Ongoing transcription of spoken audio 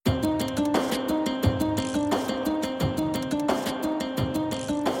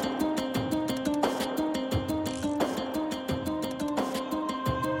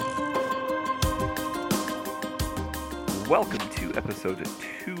welcome to episode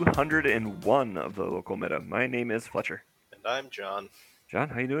 201 of the Local Meta. My name is Fletcher. And I'm John. John,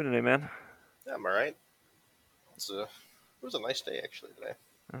 how you doing today, man? Yeah, I'm alright. It was a nice day actually today.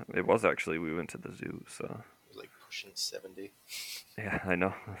 It was actually. We went to the zoo, so It was like pushing 70. yeah, I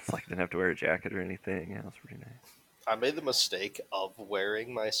know. It's like I didn't have to wear a jacket or anything. Yeah, it was pretty nice. I made the mistake of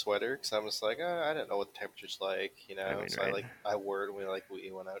wearing my sweater because I was like, I don't know what the temperature's like, So Right. I wore it when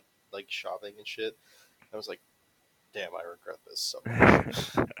we went out like shopping and shit. I was like, damn, I regret this so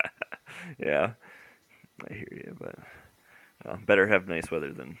much. Yeah, I hear you, but better have nice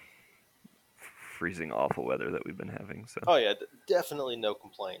weather than freezing awful weather that we've been having. So Oh yeah, definitely no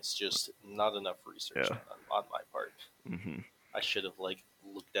complaints. Just not enough research yeah. done on my part. Mm-hmm. I should have like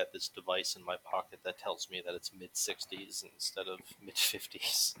looked at this device in my pocket that tells me that it's mid 60s instead of mid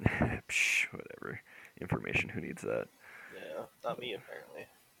 50s. Psh, whatever. Information. Who needs that? Yeah, not me apparently.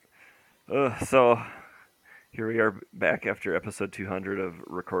 So here we are back after episode 200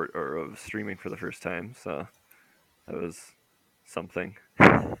 of streaming for the first time. So that was something.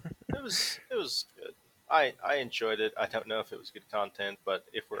 It was good. I enjoyed it. I don't know if it was good content, but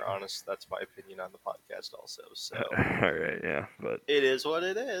if we're honest, that's my opinion on the podcast also. So All right, yeah, but it is what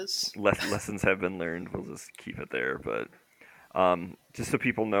it is. lessons have been learned. We'll just keep it there. But just so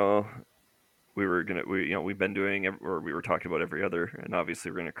people know, we've been doing, or we were talking about every other, and obviously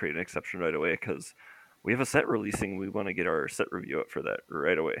we're gonna create an exception right away because we have a set releasing. We want to get our set review up for that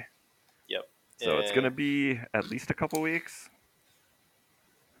right away. Yep. So it's gonna be at least a couple weeks.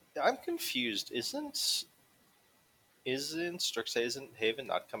 I'm confused. Isn't Strixhaven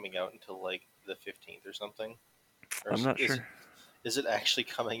not coming out until like the 15th or something? Or I'm not is sure. is it actually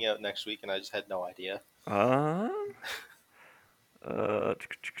coming out next week and I just had no idea? Um. Oh,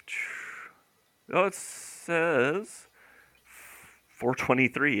 it says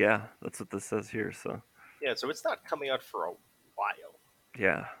 423. Yeah, that's what this says here. So Yeah, so it's not coming out for a while,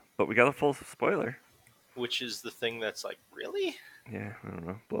 yeah, but we got a full spoiler. which is the thing that's like, really? Yeah, I don't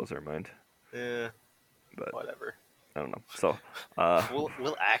know, blows our mind, Eh, but whatever. I don't know. So,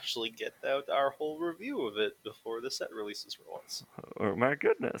 We'll actually get out our whole review of it before the set releases for once. oh my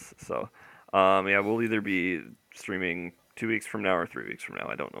goodness. So, yeah, we'll either be streaming 2 weeks from now or 3 weeks from now.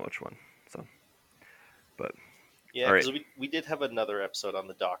 I don't know which one. So, but Yeah, all right, because we did have another episode on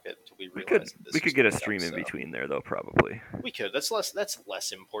the docket until we we could realized that this we was could get a coming up, stream in so between there though, probably. we could. That's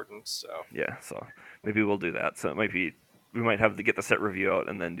less important. So Yeah, so maybe we'll do that. So it might be we might have to get the set review out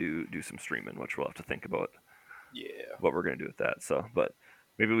and then do some streaming, which we'll have to think about yeah, what we're gonna do with that. So, but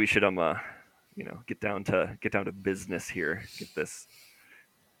maybe we should get down to business here.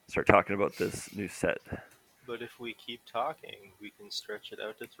 Start talking about this new set. but if we keep talking, we can stretch it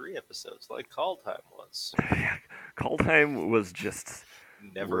out to 3 episodes, like Call Time was. Call time was just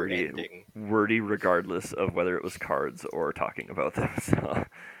Never ending. wordy, regardless of whether it was cards or talking about them. So,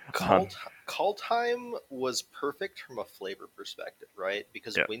 Call, t- Call Time was perfect from a flavor perspective, right?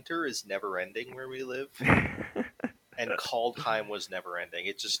 Because yeah. winter is never ending where we live. And Call Time was never ending.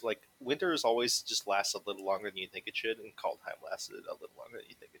 It just like winter is always just lasts a little longer than you think it should, and Call Time lasted a little longer than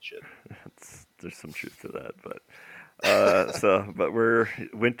you think it should. There's some truth to that, but but we're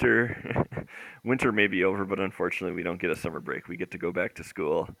winter. Winter may be over, but unfortunately, we don't get a summer break. We get to go back to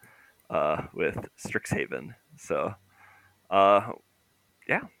school with Strixhaven. So, uh,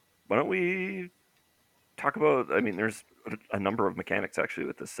 yeah, why don't we talk about? I mean, there's a number of mechanics actually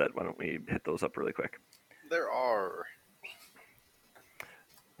with this set. Why don't we hit those up really quick? There are.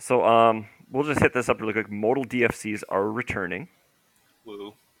 So, we'll just hit this up really quick. Modal DFCs are returning.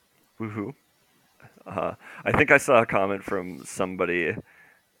 Woo. Woohoo! I think I saw a comment from somebody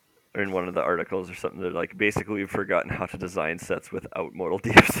in one of the articles or something that like basically we've forgotten how to design sets without modal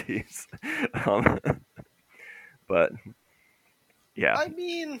DFCs. But yeah. I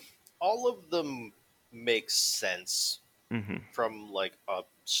mean, all of them make sense Hmm. from like a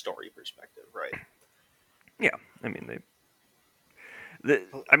story perspective, right? Yeah, I mean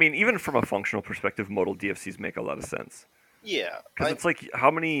I mean even from a functional perspective, modal DFCs make a lot of sense Yeah, because it's like how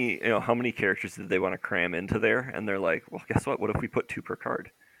many characters did they want to cram into there, and they're like, well, guess what? What if we put two per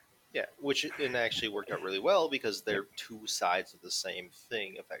card? yeah, which and actually worked out really well because they're two sides of the same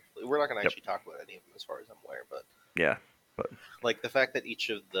thing. Effectively, we're not going to Yep. actually talk about any of them as far as I'm aware, but Yeah, but like the fact that each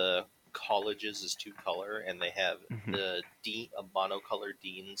of the colleges is two color and they have mhm. the monocolor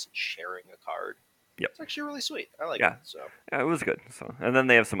deans sharing a card. Yep. It's actually really sweet. I like Yeah. it. So Yeah, it was good. So, and then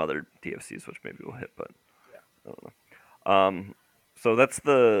they have some other DFCs which maybe we'll hit, but yeah, I don't know. So that's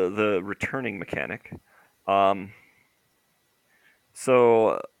the returning mechanic. Um,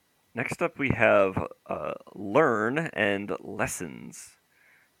 so next up we have learn and lessons.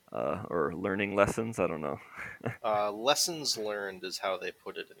 or learning lessons. I don't know. Lessons learned is how they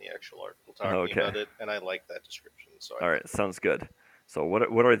put it in the actual article talking Okay. about it, and I like that description, so I All went right. with Sounds good. So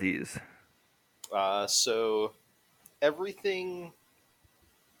what are these? it. So everything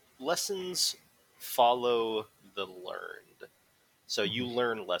lessons follow the learned. So you Mhm.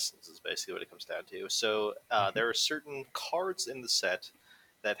 learn lessons is basically what it comes down to. So Mhm. there are certain cards in the set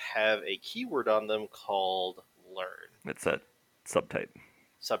that have a keyword on them called learn It's that subtype.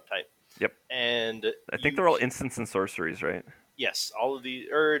 subtype, Yep. and I think you they're all instants and sorceries, right? yes, all of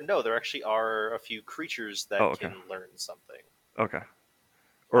the or no, there actually are a few creatures Oh, that okay. can learn something. Okay.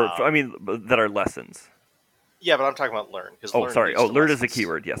 Or I Um, mean, that are lessons. yeah, but I'm talking about learn because Oh, learn sorry. leads Oh, to learn is a lessons.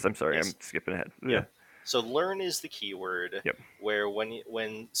 keyword. Yes, I'm sorry. I'm Yes. skipping ahead. Yeah. Yep. So learn is the keyword Yep. where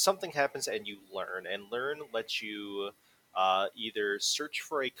when something happens and you learn, and learn lets you either search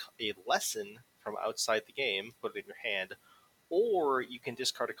for a lesson from outside the game, put it in your hand, or you can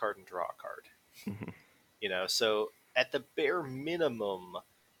discard a card and draw a card. Hmm. So at the bare minimum,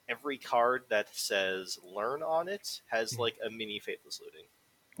 every card that says learn on it has like a mini faithless looting,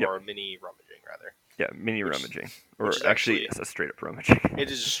 Yep. or a mini rummaging rather, Yeah. Mini which rummaging, which or is actually, actually it's a straight up rummaging. it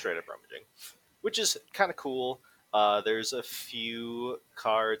is just straight up rummaging, which is kind of cool. There's a few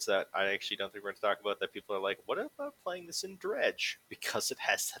cards that I actually don't think we're going to talk about that people are like, what about playing this in Dredge? Because it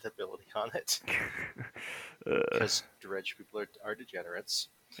has that ability on it. uh, Because Dredge people are degenerates.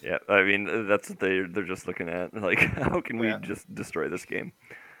 yeah. I mean, that's what they're just looking at. Like, how can we Yeah. just destroy this game?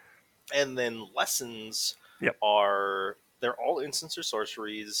 And then lessons Yep. they're all instants or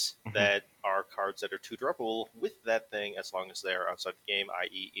sorceries Hmm. that are cards that are two droppable with that thing as long as they are outside the game,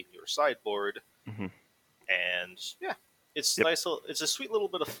 i.e., in your sideboard. Hmm. And yeah, it's Yep. nice. It's a sweet little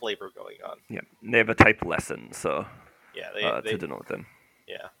bit of flavor going on. Yep. They have a type lesson, so Yeah, they to they denote them.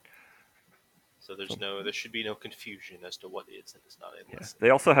 yeah. So So there should be no confusion as to what is and is not a yeah, lesson. they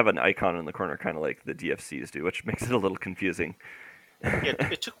also have an icon in the corner, kind of like the DFCs do, which makes it a little confusing. Yeah,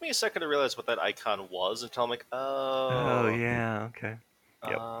 it took me a second to realize what that icon was until I'm like, Oh oh, yeah, okay.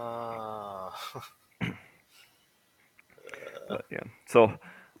 Yep. ah, But yeah. So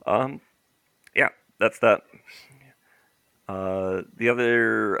um yeah, that's that. The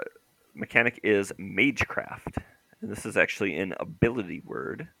other mechanic is Magecraft. And this is actually an ability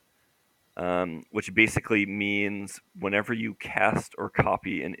word, which basically means whenever you cast or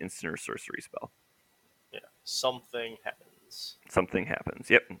copy an instant or sorcery spell, yeah, something happens. something happens.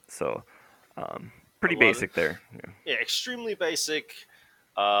 Yep. So A pretty lot of basic there. Yeah. yeah, extremely basic.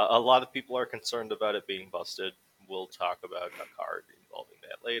 A lot of people are concerned about it being busted. We'll talk about a card involving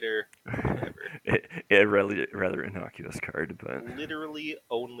that later. Whatever. Rather innocuous card, but Literally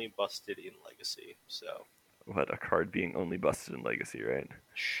only busted in Legacy. So what, a card being only busted in Legacy, right?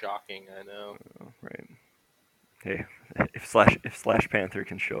 shocking, I know. Oh, right. Hey, if Slash Panther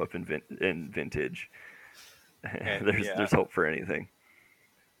can show up in Vintage, And yeah, there's hope for anything.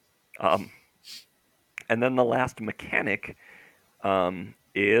 Um, and then the last mechanic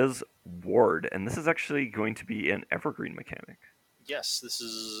is Ward, and this is actually going to be an evergreen mechanic, yes, this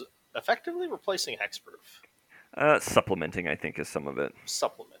is effectively replacing Hexproof, supplementing, I think, is some of it.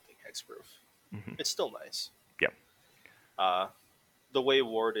 supplementing Hexproof. Hmm. It's still nice. Yeah, Uh, the way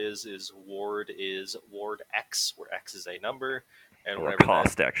Ward is Ward X, where X is a number, and or a whenever that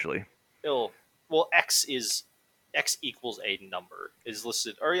cost actually. ill well X equals a number is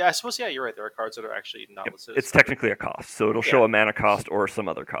listed. Or yeah, I suppose yeah, you're right. There are cards that are actually not Yep, listed as it's a number. technically a cost, so it'll Yeah, show a mana cost or some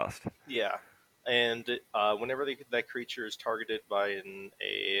other cost. yeah, and whenever that creature is targeted by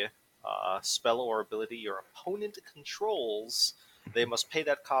a spell or ability your opponent controls, they must pay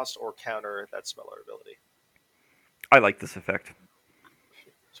that cost or counter that spell or ability. I like this effect.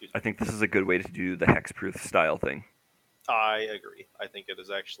 Excuse I me. think this is a good way to do the hexproof style thing. I agree. I think it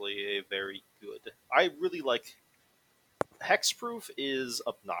is actually a very good. I really like hexproof is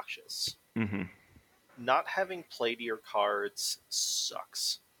obnoxious. Hmm. Not having played your cards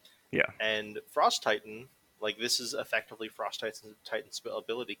sucks. Yeah. And Frost Titan, like this is effectively Frost Titan's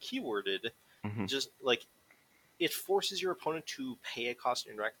ability keyworded. Hmm. Just like it forces your opponent to pay a cost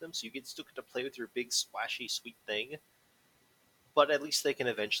to interact with them, so you still get to play with your big splashy sweet thing. But at least they can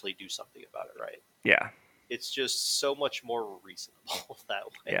eventually do something about it, right? Yeah. It's just so much more reasonable that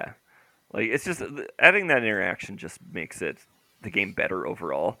way. Yeah. Like it's just adding that interaction just makes it the game better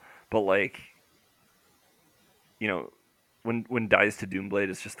overall. But like when dies to Doomblade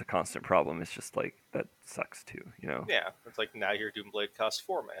is just the constant problem. It's just like that sucks too. Yeah, it's like now your Doomblade costs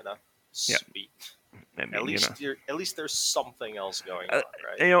 4 mana. Yeah. Sweet. I At mean, least at least there's something else going uh,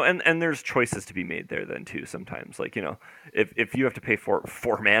 on, right? and there's choices to be made there then too. Sometimes, like if you have to pay four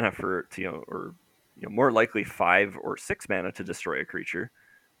mana for or more likely 5 or 6 mana to destroy a creature,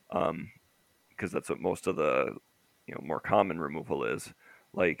 because that's what most of the more common removal is.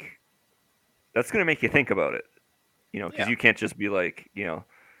 Like that's gonna make you think about it, because Yeah. you can't just be like,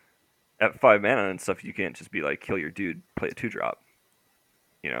 at 5 mana and stuff, you can't just be like kill your dude, play a 2 drop.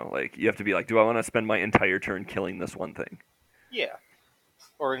 Like you have to be like, do I want to spend my entire turn killing this one thing? Yeah.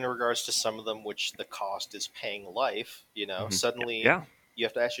 Or in regards to some of them, which the cost is paying life, suddenly Yeah, you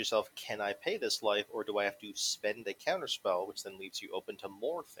have to ask yourself, can I pay this life, or do I have to spend a counterspell, which then leaves you open to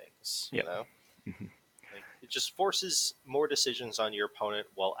more things, yeah, mhm, Like, it just forces more decisions on your opponent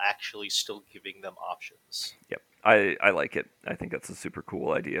while actually still giving them options. yep. I like it. I think that's a super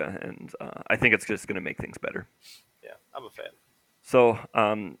cool idea, and I think it's just going to make things better. Yeah, I'm a fan. So,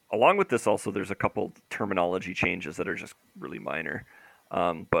 along with this, also there's a couple terminology changes that are just really minor,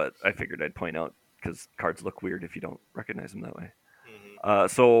 but I figured I'd point out because cards look weird if you don't recognize them that way. Hmm.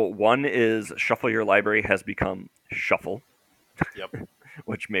 So one is shuffle your library has become shuffle, Yep.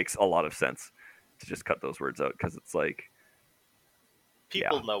 which makes a lot of sense to just cut those words out because it's like,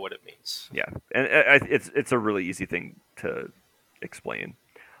 People yeah, know what it means. yeah, and it's a really easy thing to explain.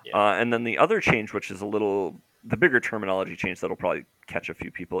 Yeah. And then the other change, which is the bigger terminology change that'll probably catch a few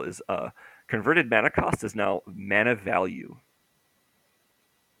people, is converted mana cost is now mana value.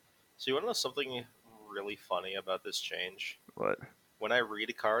 So you want to know something really funny about this change? What? When I read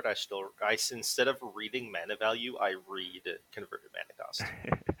a card, instead of reading mana value, I read converted mana cost.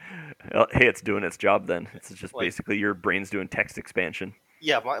 Well, hey, it's doing its job then. It's just Like, basically your brain's doing text expansion.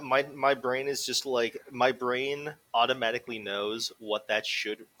 yeah, my brain is just like my brain automatically knows what that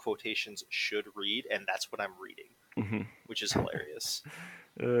should quotations should read, and that's what I'm reading, Hmm. which is hilarious.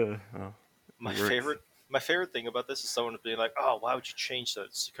 Well, My it works. favorite my favorite thing about this is someone being like, "Oh, why would you change that?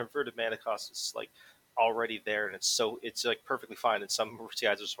 It's converted mana cost is like already there, and it's like perfectly fine." And some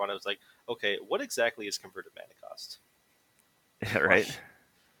guys responded, "I was like, okay, what exactly is converted mana cost?" Yeah, right.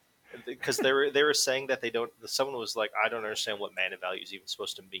 Like, because they were saying that they don't. Someone was like, "I don't understand what mana value is even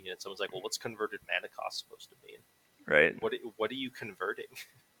supposed to mean," and someone's like, "Well, what's converted mana cost supposed to mean? Right. What are you converting?"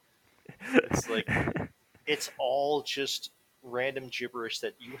 It's like it's all just random gibberish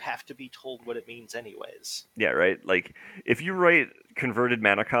that you have to be told what it means anyways. Yeah, right. Like if you write converted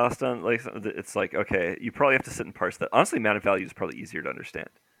mana cost on, like, it's like, okay, you probably have to sit and parse that. Honestly, mana value is probably easier to understand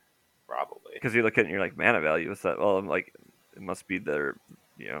Probably. because you look at it and you're like, mana value is that? Well, I'm like, it must be their,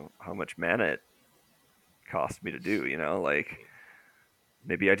 how much mana it cost me to do. Like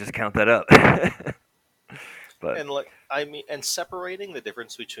maybe I just count that up. But And like I mean, and separating the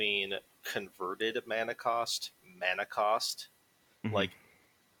difference between converted mana cost, mhm. like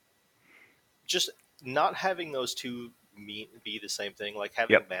just not having those two be the same thing. Like Yep,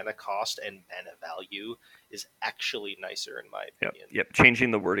 having mana cost and mana value is actually nicer in my yep, opinion. yep. Changing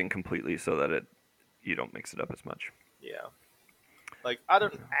the wording completely so that you don't mix it up as much. Yeah. Like I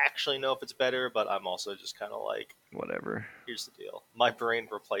don't actually know if it's better, but I'm also just kind of like, Whatever. here's the deal. My brain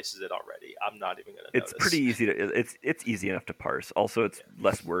replaces it already. I'm not even gonna It's pretty notice. easy to. It's easy enough to parse. Also, it's Yeah.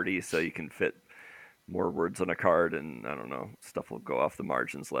 less wordy, so you can fit more words on a card, and I don't know, stuff will go off the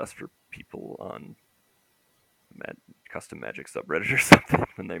margins less for people on Mag- custom Magic subreddit or something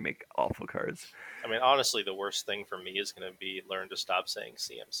when they make awful cards. I mean, honestly, the worst thing for me is gonna be learn to stop saying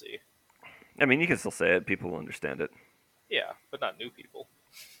CMC. I mean, you can still say it; people will understand it. Yeah, but not new people.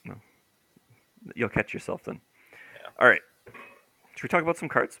 No, you'll catch yourself then. Yeah. All right, should we talk about some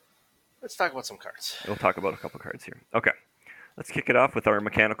cards? Let's talk about some cards. We'll talk about a couple cards here. Okay, let's kick it off with our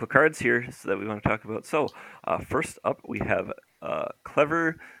mechanical cards here so that we want to talk about. So, first up, we have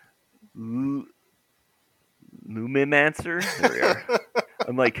Clever Lumimancer. There we are.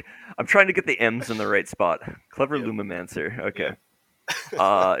 I'm trying to get the M's in the right spot. Clever Yep. Lumimancer. Okay.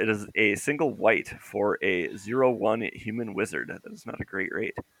 Yep. It is a single white for a 0/1 human wizard. That is not a great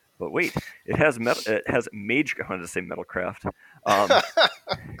rate. But wait, it has mage. I wanted to say metalcraft. Um,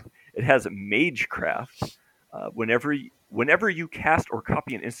 it has magecraft. Whenever you cast or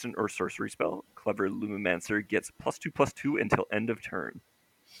copy an instant or sorcery spell, Clever Lumimancer gets +2/+2 until end of turn.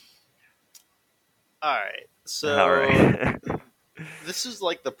 All right. All So right. this is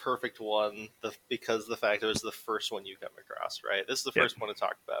like the perfect one, because the fact it was the first one you come across, right? This is the Yep. first one to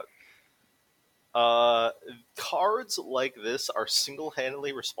talk about. Cards like this are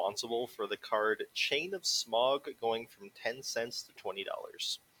single-handedly responsible for the card Chain of Smog going from 10 cents to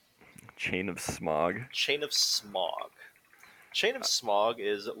 $20. Chain of Smog. Chain of Smog. Chain of Smog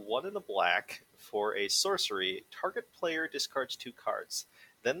is one in a black for a sorcery. Target player discards 2 cards.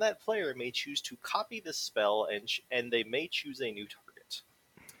 Then that player may choose to copy this spell, and they may choose a new target.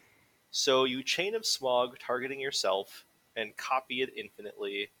 So you Chain of Smog, targeting yourself, and copy it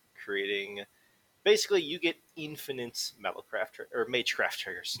infinitely, creating Basically, you get infinite or Magecraft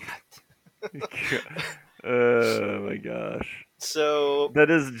triggers. Oh my gosh. So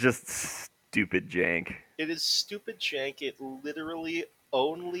That is just stupid jank. it is stupid jank. It literally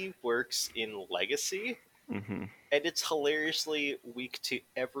only works in Legacy, Hmm. and it's hilariously weak to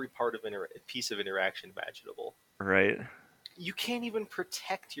every part of piece of interaction imaginable. Right? You can't even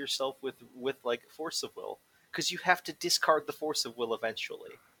protect yourself with like Force of Will because you have to discard the Force of Will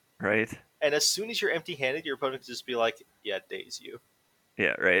eventually. Right? And as soon as you're empty-handed, your opponent can just be like, "Yeah, daze you."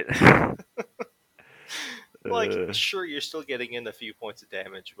 Yeah, right. Like, uh, sure, you're still getting in a few points of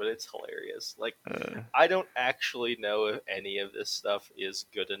damage, but it's hilarious. Like, uh, I don't actually know if any of this stuff is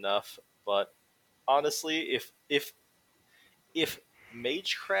good enough, but honestly, if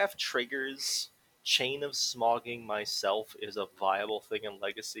Magecraft triggers Chain of Smogging myself is a viable thing in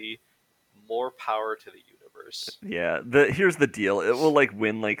Legacy, more power to the universe. yeah. Here's the deal. It will like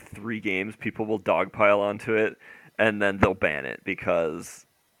win like 3 games. People will dogpile onto it, and then they'll ban it because,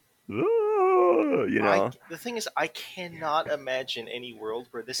 you know. The thing is, I cannot imagine any world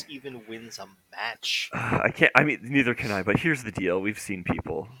where this even wins a match. I can't. I mean, neither can I. But here's the deal: we've seen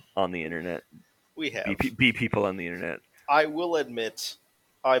people on the internet We be have. be people on the internet. I will admit,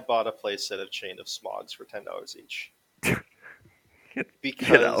 I bought a playset of Chain of Smogs for $10 each Get,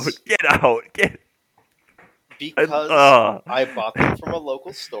 get out! because Get out! Get. because Uh, I bought them from a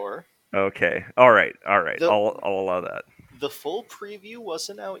local store. okay. All right. All right. the I'll allow that. The full preview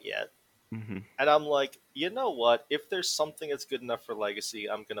wasn't out yet, Hmm. and I'm like, you know what? If there's something that's good enough for Legacy,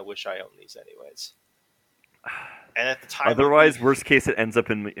 I'm gonna wish I own these anyways. And at the time of me, Otherwise, worst case, it ends up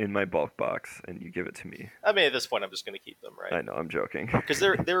in my bulk box, and you give it to me. I mean, at this point, I'm just gonna keep them, right? I know. I'm joking. Because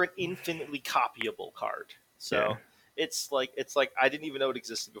they're an infinitely copyable card. Yeah. So it's like I didn't even know it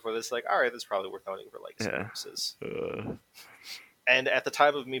existed before this. Like, all right, that's probably worth owning for Legacy Yeah. purposes. Uh, And at the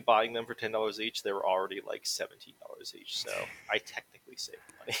time of me buying them for $10 each, they were already like $17 each. So I technically saved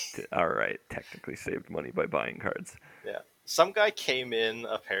money. all right. Technically saved money by buying cards. Yeah. Some guy came in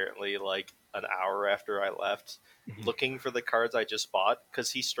apparently like an hour after I left, looking for the cards I just bought because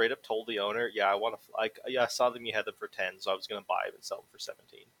he straight up told the owner, "Yeah, I want to like yeah, I saw them. You had them for 10, so I was gonna buy them and sell them for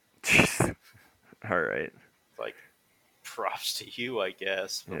 17." Jeez. All right. Like, props to you, I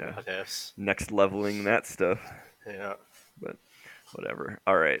guess. But Yeah. what ifs? Next leveling that stuff. Yeah. But whatever.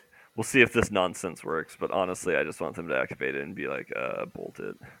 All right. We'll see if this nonsense works. But honestly, I just want them to activate it and be like, bolt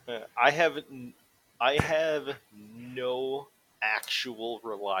it. Yeah. I have no actual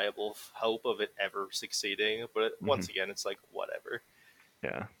reliable hope of it ever succeeding. But Hmm. once again, it's like whatever.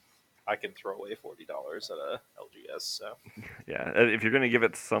 Yeah. I can throw away $40 at a LGS. So Yeah. If you're gonna give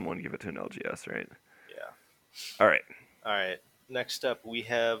it to someone, give it to an LGS, right? yeah. All right. All right. Next up, we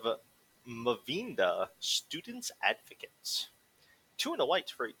have Mavinda, Students Advocates. 2 and a white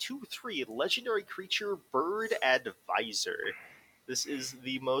for a 2/3 legendary creature, Bird Advisor. This is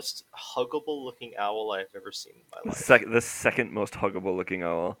the most huggable looking owl I've ever seen in my life. The second most huggable looking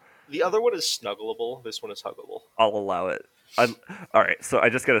owl. The other one is snuggleable. This one is huggable. I'll allow it. I, all right, so I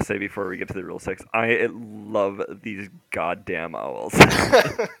just gotta say before we get to the rule 6, I love these goddamn owls.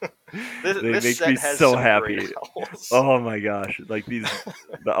 They This make me set has so some happy. great owls. Oh my gosh, like the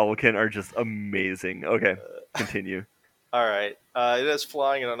owlkin are just amazing. Okay, continue. All right. It has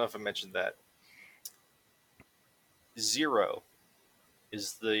flying. I don't know if I mentioned that. 0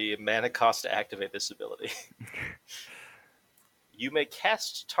 is the mana cost to activate this ability. You may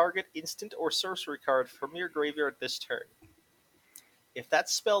cast target instant or sorcery card from your graveyard this turn. If that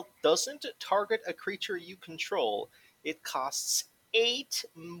spell doesn't target a creature you control, it costs 8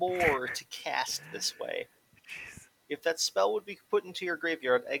 more to cast this way. Jeez. If that spell would be put into your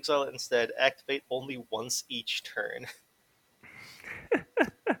graveyard, exile it instead. Activate only once each turn.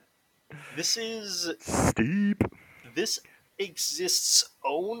 This is Steep. this exists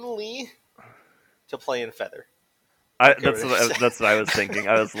only to play in Feather. That's what I was thinking.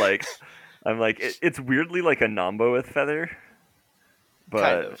 I'm like, it's weirdly like a Nombo with feather, Kind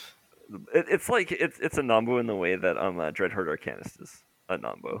but of. it's like it's a Nombo in the way that Dreadhorde Arcanist is a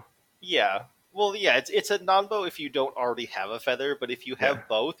Nombo. Yeah. Well, yeah, it's a non-bow if you don't already have a feather, but if you Yeah, have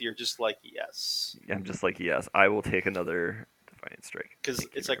both, you're just like, yes. I'm just like, yes, I will take another Defiant Strike. Because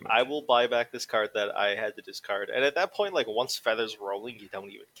Thank you it's like, very I much. will buy back this card that I had to discard. And at that point, like, once feather's rolling, you don't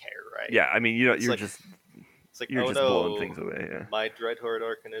even care, right? Yeah, I mean, you know, It's like, it's like, you're oh just blowing no, things away. Yeah. my Dreadhorde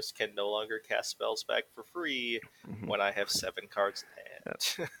Arcanist can no longer cast spells back for free Hmm. when I have 7 cards Yeah.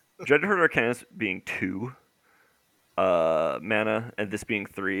 in hand. Dreadhorde Arcanist being 2 mana and this being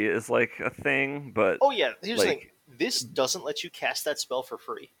 3 is like a thing, but Oh yeah, here's the thing. like, This doesn't let you cast that spell for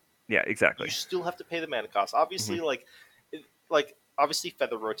free. yeah, You exactly. still have to pay the mana cost. Hmm. Obviously, like obviously,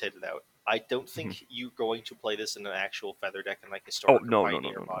 Feather rotated out. I don't Mhm. think you're going to play this in an actual feather deck in like Oh historic or no, no, no,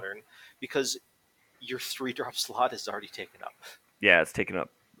 pioneer no, or no. modern, because your 3-drop slot is already taken up. Yeah, it's taken up.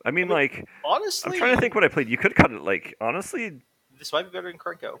 I I mean, mean, like, I'm trying to think honestly, what I played. You could cut it. Like, honestly, this might be better than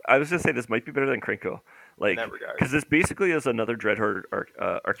Krenko I was gonna say this might be better than Krenko, in that like, regard. because this basically is another Dreadhorde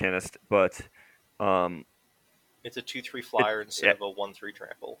Arcanist, but um, It's a 2/3 it flyer instead yeah, of a 1/3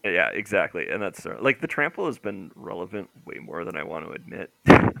 trample. yeah, exactly, and that's like the trample has been relevant way more than I want to admit,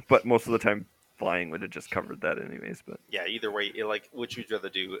 but most of the time flying would have just covered that anyways. But Yeah, either way, like, which would you rather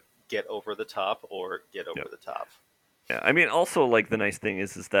do? Get over the top or get yeah, over the top? yeah. I mean, also like the nice thing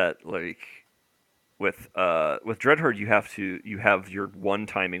is that like with Dreadhorde you have your one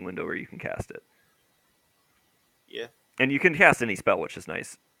timing window where you can cast it. Yeah. And you can cast any spell, which is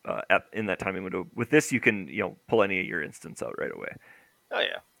nice. In that timing window, with this you can pull any of your instants out right away. Oh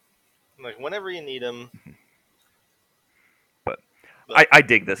yeah. Like whenever you need them. But But I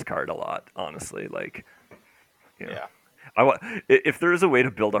dig this card a lot, honestly. Like you know, yeah, I want if there is a way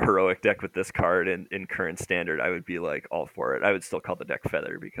to build a heroic deck with this card in current standard, I would be like all for it. I would still call the deck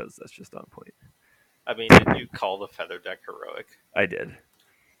Feather because that's just on point. I mean, did you call the feather deck heroic? I did.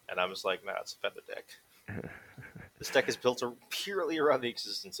 And I was like, nah, it's a feather deck. This deck is built purely around the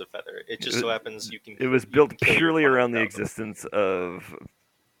existence of feather. It just so happens It was you can built kill your purely opponent around the without them. existence of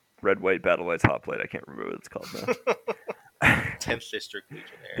Red White Battle White's Hot Plate. I can't remember what it's called now. 10th District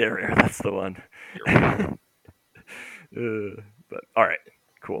Legionnaire. There, that's the one. You're welcome. But all right,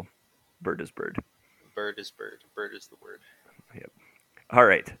 cool. Bird is bird. Bird is bird. Bird is the word. Yep. All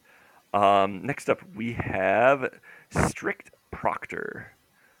right. Next up, we have Strict Proctor.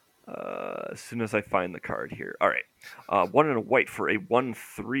 As soon as I find the card here. All right. 1 and a white for a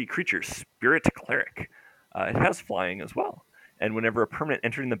 1/3 creature, Spirit Cleric. It has flying as well. And whenever a permanent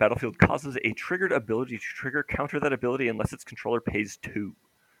entering the battlefield causes a triggered ability to trigger, counter that ability unless its controller pays 2.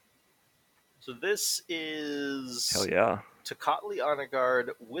 So this Hell is yeah. Tocatli Honor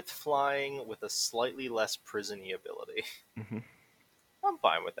Guard with flying with a slightly less prisony ability. hmm I'm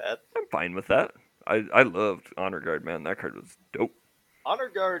fine with that. I'm fine with that. I loved Honor Guard, man. That card was dope. Honor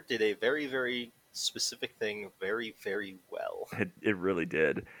Guard did a very, very specific thing very, very well. It really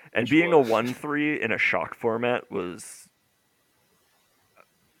did. And Which being a was 1/3 in a shock format was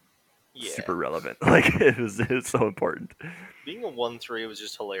yeah. super relevant. Like it was so important. Being a 1/3 was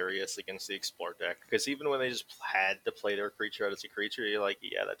just hilarious against the Explore deck, because even when they just had to play their creature out as a creature, you're like,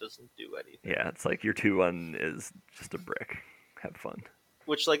 yeah, that doesn't do anything. Yeah, it's like your 2/1 is just a brick. Have fun.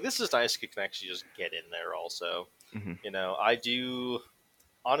 Which, like, this is nice, you can actually just get in there also. hmm I do.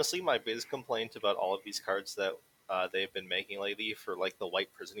 Honestly, my biggest complaint about all of these cards that they've been making lately for, like, the white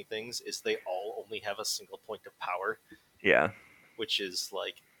prisony things is they all only have a single point of power, Yeah. which is,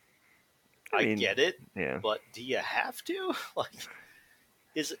 like, I I mean, get it, yeah. but do you have to? Like,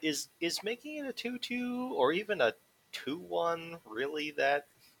 is making it a 2/2 or even a 2/1 really that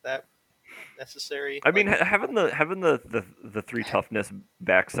necessary? I mean, Like, having the 3 toughness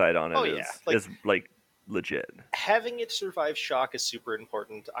backside on oh it yeah, like is like legit. having it survive shock is super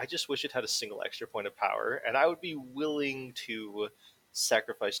important. I just wish it had a single extra point of power, and I would be willing to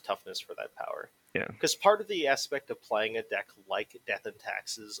sacrifice toughness for that power. Yeah. Because part of the aspect of playing a deck like Death and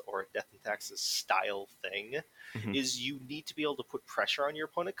Taxes or a Death and Taxes style thing hmm is you need to be able to put pressure on your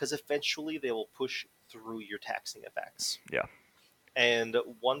opponent, because eventually they will push through your taxing effects. Yeah. And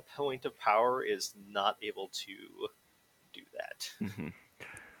 1 point of power is not able to do that, hmm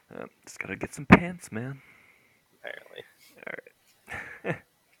Just gotta get some pants, man. apparently. All right.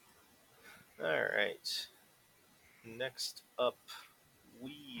 All right. Next up,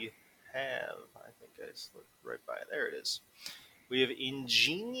 we have, I think I slipped right by, there it is. We have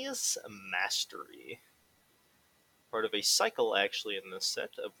Ingenious Mastery. Part of a cycle, actually, in this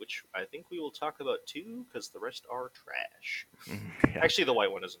set, of which I think we will talk about too, because the rest are trash. Yeah. Actually, the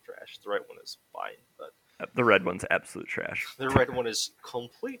white one isn't trash. The red one is fine, but The red one's absolute trash. the red one is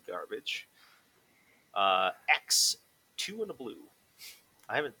complete garbage. X, 2 and a blue.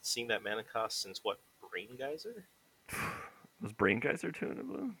 I haven't seen that mana cost since, what, Brain Geyser? Was Brain Geyser 2 in the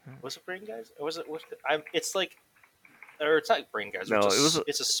blue? Was it Brain Geyser? Or was it? It's like, or it's not Brain Geyser. No,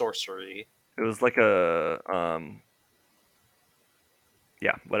 It's a sorcery. it was like a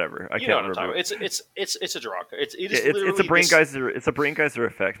yeah, whatever. I You know can't what I'm talking remember. about. It's a draw card. It is It's literally a brain this, geyser. It's a brain geyser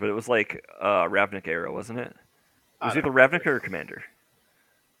effect, but it was like Ravnik era, wasn't it? It was I either don't Ravnik remember. or Commander.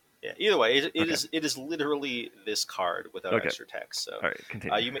 Yeah. Either way, it Okay. is literally this card without Okay. extra text. So All right,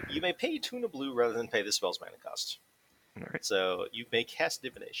 continue. you may pay Tuna Blue rather than pay the spell's mana cost. All right. So you may cast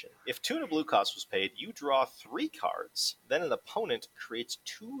Divination. If Tuna Blue cost was paid, you draw 3 cards. Then an opponent creates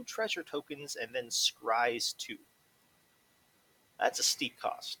 2 treasure tokens and then scries 2. That's a steep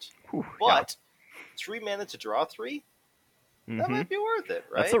cost. Whew, yeah. But 3 mana to draw three, that Mm-hmm. might be worth it,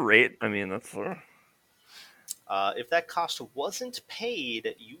 That's a right? rate. I mean, that's If that cost wasn't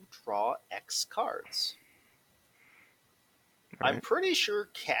paid, you draw X cards. I'm right. pretty sure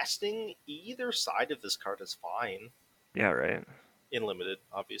casting either side of this card is fine. Yeah, right. In limited,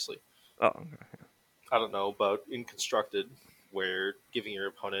 obviously. Oh, okay. I don't know about in constructed, where giving your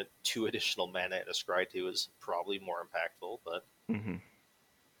opponent 2 additional mana and a scry 2 is probably more impactful, but Mm-hmm.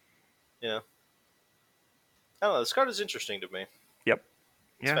 yeah. I don't know, this card is interesting to me. Yep.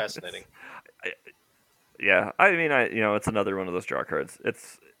 It's Yeah. fascinating. I, yeah. I mean, it's another one of those draw cards.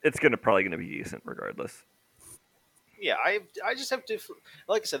 It's probably gonna be decent regardless. Yeah, I just have different.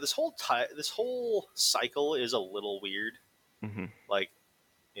 Like I said, this whole cycle is a little weird. Mm-hmm. Like,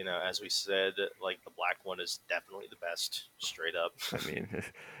 as we said, like the black one is definitely the best, straight up. I mean,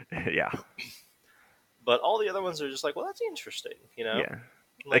 yeah, But all the other ones are just like, well, that's interesting. yeah.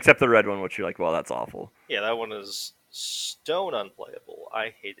 Like, Except the red one, which you're like, well, that's awful. yeah, that one is stone unplayable.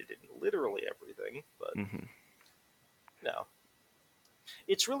 I hated it in literally everything, but Mm-hmm. no,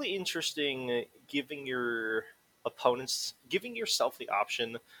 it's really interesting giving yourself the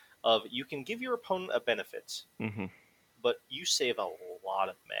option of you can give your opponent a benefit, Mm-hmm. but you save a lot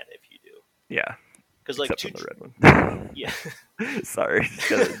of mana if you do. Yeah. Because like Except two, on the red one. yeah, Sorry, just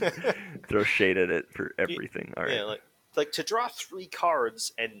gotta throw shade at it for everything. All right. yeah, like to draw 3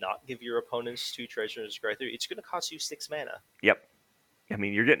 cards and not give your opponents 2 treasures right there, it's going to cost you 6 mana. Yep. I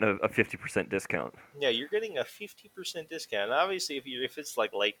mean, you're getting a 50% discount. Yeah, you're getting a 50% discount. And obviously, if it's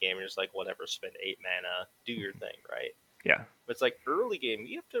like late game, you're just like whatever, spend 8 mana, do your thing, right? Yeah. But it's like early game,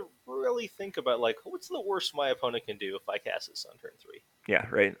 you have to really think about like what's the worst my opponent can do if I cast this on turn 3. Yeah.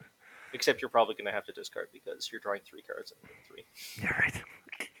 Right. Except you're probably going to have to discard because you're drawing 3 cards on turn 3. Yeah. Right.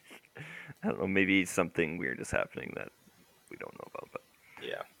 I don't know. Maybe something weird is happening that we don't know about. But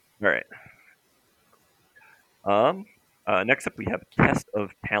Yeah. all right. Next up we have Test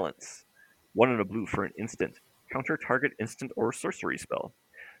of Talents. 1 and a blue for an instant. Counter target instant or sorcery spell.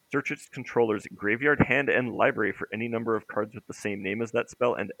 Search its controller's graveyard, hand, and library for any number of cards with the same name as that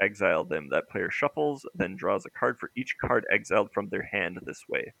spell and exile them. That player shuffles, then draws a card for each card exiled from their hand this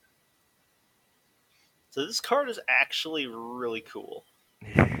way. So this card is actually really cool.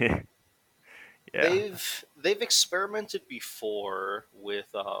 Yeah. They've experimented before with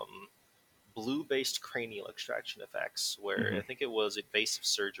blue-based cranial extraction effects, where I think it was invasive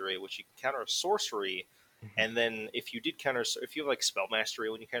surgery, which you can counter sorcery, and then if you have like spell mastery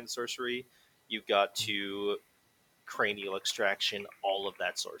when you counter sorcery, you got to cranial extraction all of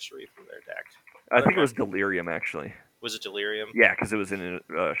that sorcery from their deck. I think it was Delirium, actually. Was it Delirium? Yeah, because it was in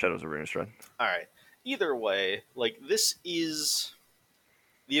Shadows of Innistrad. All right. Either way, like this is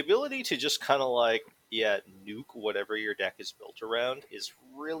the ability to just kind of like nuke whatever your deck is built around is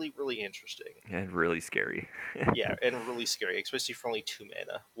really really interesting. And really scary. Yeah, and really scary, especially for only 2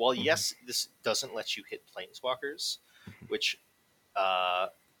 mana. While yes, this doesn't let you hit planeswalkers, which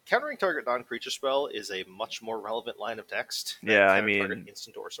countering target non-creature spell is a much more relevant line of text than Yeah, I target mean,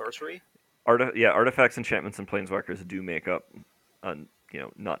 instant or sorcery. artifacts, enchantments, and planeswalkers do make up a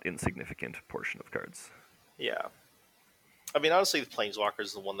not insignificant portion of cards. Yeah. I mean, honestly, the Planeswalker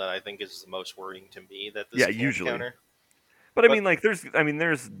is the one that I think is the most worrying to me that this Yeah, can't usually. counter. But I mean, like,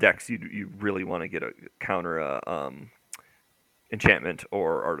 there's decks you really want to get a counter enchantment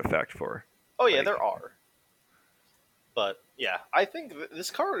or artifact for. Oh yeah, like, there are. But yeah, I think this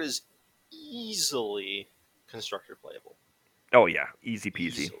card is easily constructor playable. Oh yeah, easy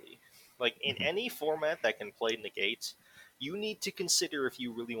peasy. Easily. Like in any format that can play negate, you need to consider if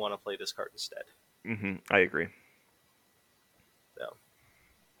you really want to play this card instead. Mm-hmm. I agree. So.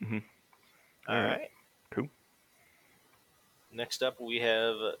 Mm-hmm. All right. Cool. Next up, we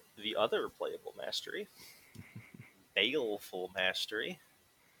have the other playable mastery, Baleful Mastery.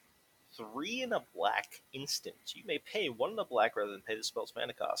 3 and a black instant. You may pay 1 and a black rather than pay the spell's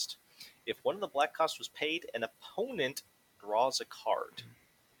mana cost. If 1 and the black cost was paid, an opponent draws a card.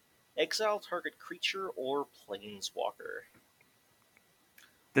 Exile target creature or planeswalker.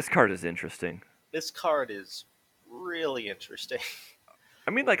 This card is interesting. This card is really interesting.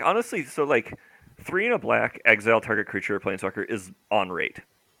 I mean, like, honestly, so like 3 and a black, exile target creature or planeswalker is on rate.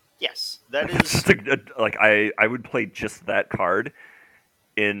 Yes, that is like I would play just that card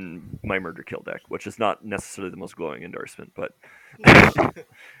in my murder kill deck, which is not necessarily the most glowing endorsement, but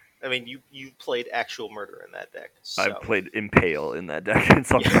I mean, you played actual murder in that deck. So. I've played Impale in that deck in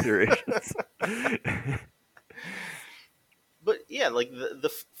some iterations. But yeah, like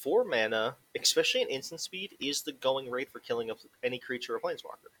the 4 mana, especially in instant speed, is the going rate for killing any creature or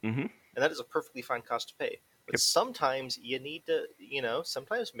planeswalker, Mm-hmm. and that is a perfectly fine cost to pay. But Yep. sometimes you need to,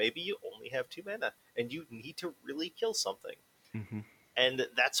 sometimes maybe you only have 2 mana and you need to really kill something, Mm-hmm. and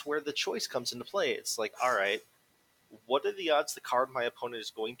that's where the choice comes into play. It's like, all right, what are the odds the card my opponent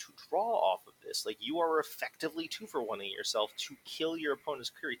is going to draw off of this? Like, you are effectively 2-for-1ing yourself to kill your opponent's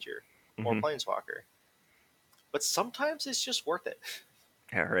creature or Mm-hmm. planeswalker. But sometimes it's just worth it.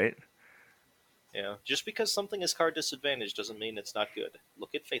 Yeah. Right. Just because something is card disadvantage doesn't mean it's not good.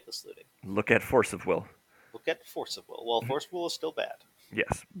 Look at Faithless Looting. Look at Force of Will. Look at Force of Will. Well, Mhm. Force of Will is still bad.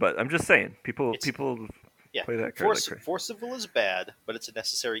 Yes, but I'm just saying, people It's people yeah, play that card like crazy. Force of Will is bad, but it's a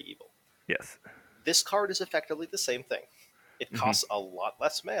necessary evil. Yes. This card is effectively the same thing. It Mm-hmm. costs a lot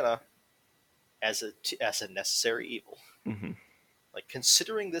less mana as a necessary evil. Mm-hmm. Like,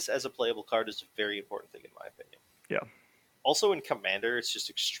 considering this as a playable card is a very important thing in my opinion. Yeah. Also, in Commander, it's just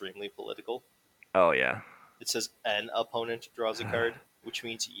extremely political. Oh yeah. It says an opponent draws a card, which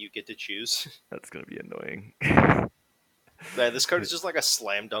means you get to choose. That's gonna be annoying. Man, this card is just like a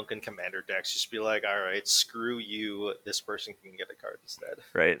slam dunk in Commander decks. Just be like, all right, screw you. This person can get a card instead.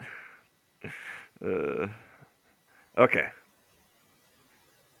 Right. Uh, okay.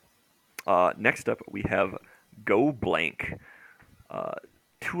 Next up, we have Go Blank.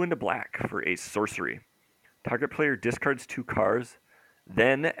 2 and a black for a sorcery. Target player discards 2 cards,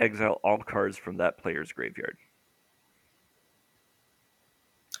 then exile all cards from that player's graveyard.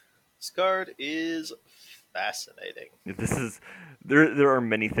 This card is fascinating. This is there are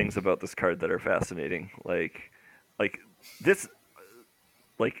many things about this card that are fascinating. Like this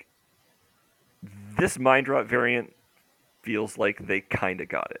like this mind rot variant feels like they kind of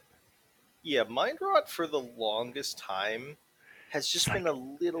got it. Yeah, Mind Rot for the longest time has Just just been like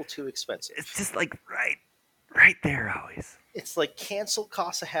a little too it's expensive. just like right there always. It's like cancel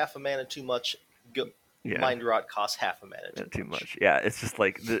costs a half a mana too much. Yeah, Mind Rot costs half a mana too too much. much. Yeah, it's just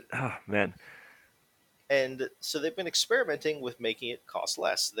like oh man. And so they've been experimenting with making it cost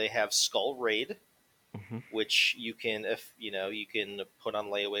less. They have Skull Raid, Hmm. which you can, if you can put on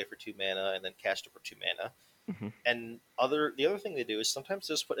layaway for 2 mana and then cast it for 2 mana. Hmm. And the other thing they do is sometimes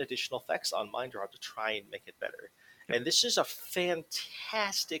just put additional effects on Mind Rot to try and make it better. Yep. And this is a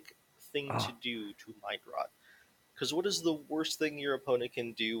fantastic thing to Oh do to Mind Rot. Because what is the worst thing your opponent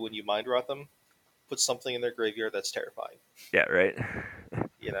can do when you Mind Rot them? Put something in their graveyard that's terrifying. yeah, right.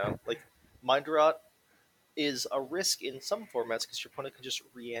 Like Mind Rot is a risk in some formats because your opponent can just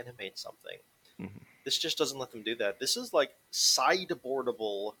reanimate something. Hmm. This just doesn't let them do that. This is like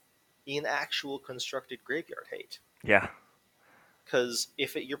sideboardable in actual constructed graveyard hate. Yeah. Because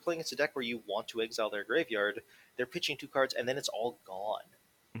if you're playing against a deck where you want to exile their graveyard, they're pitching 2 cards and then it's all gone.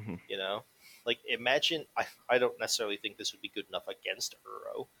 Hmm. You know, like imagine. I don't necessarily think this would be good enough against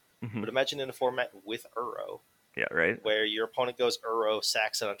Uro, Hmm. but imagine in a format with Uro Yeah, right. where your opponent goes Uro,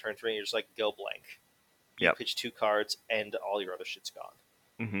 sacks it on turn 3, and you're just like go blank. You Yep. pitch 2 cards and all your other shit's gone.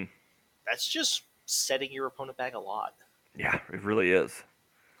 Hmm. That's just setting your opponent back a lot. Yeah, it really is.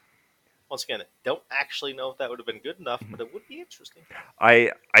 Once again, don't actually know if that would have been good enough, Mhm. but it would be interesting.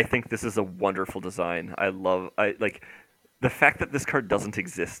 I think this is a wonderful design. I like the fact that this card doesn't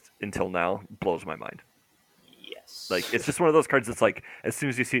exist until now blows my mind. Like Yes. it's just one of those cards that's like as soon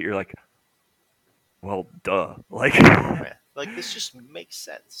as you see it you're like, well, duh. Like Yeah. Like this just makes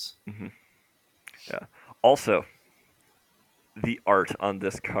sense. Mhm. Yeah. Also, the art on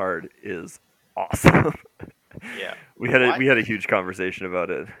this card is awesome. Yeah. We Why had a huge conversation about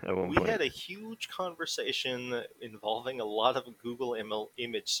it at one we point. had a huge conversation involving a lot of Google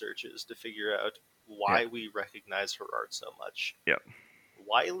image searches to figure out Yeah. why we recognize her art so much. Yep.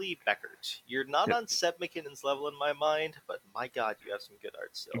 Wiley Beckert. You're not Yep. on Seb McKinnon's level in my mind, but my god, you have some good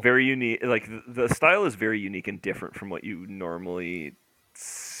art still. Very unique. Like the style is very unique and different from what you normally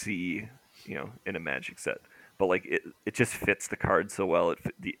see, in a Magic set. But like it just fits the card so well.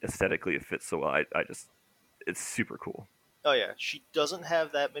 The aesthetically it fits so well. I just it's super cool. Oh yeah, she doesn't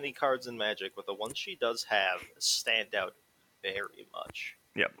have that many cards in Magic, but the ones she does have stand out very much.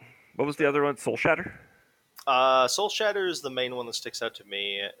 Yep. What was the So, other one? Soul Shatter. Soul Shatter is the main one that sticks out to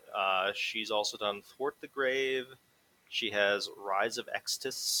me. She's also done Thwart the Grave. She has Rise of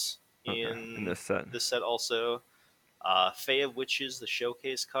Extus Okay. In in this set. this set also. Fae of Witches, the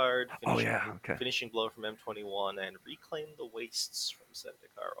showcase card, Oh yeah. Okay. finishing blow from M21, and Reclaim the Wastes from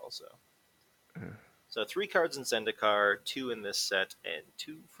Zendikar also. Uh, So 3 cards in Zendikar, 2 in this set, and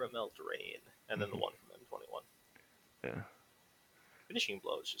 2 from Eldraine, and then the mhm. 1 from M21. Yeah. Finishing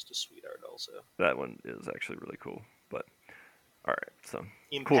blow is just a sweet art also. That one is actually really cool. But All right, so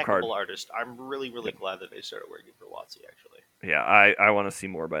cool card. Impeccable artist. I'm really, really Yep. glad that they started working for WotC, actually. Yeah, I want to see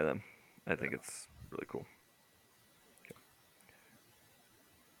more by them. I Yeah. think it's really cool.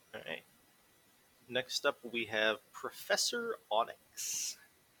 All right. Next up, we have Professor Onyx,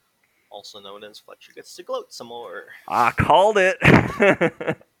 also known as Fletcher Gets to Gloat Some More. I called it.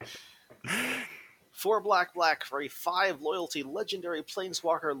 4 black for a 5 loyalty legendary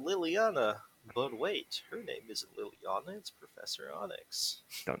planeswalker Liliana. But wait, her name isn't Liliana, it's Professor Onyx.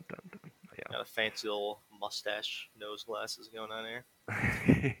 Dun dun dun. Got a fancy little mustache, nose glasses going on here.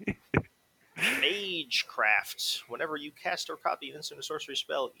 Yeah. Magecraft. Whenever you cast or copy an instant or sorcery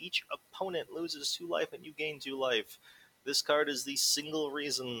spell, each opponent loses 2 life and you gain 2 life. This card is the single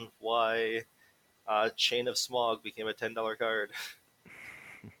reason why Chain of Smog became a $10 card.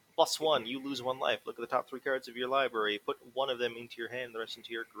 +1, you lose 1 life. Look at the top 3 cards of your library. Put 1 of them into your hand, the rest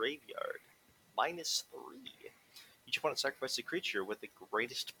into your graveyard. -3. Each opponent sacrifices a creature with the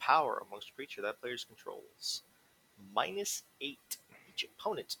greatest power amongst creature that players controls. -8. Each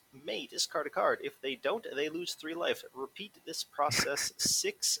opponent may discard a card. If they don't, they lose 3 life. Repeat this process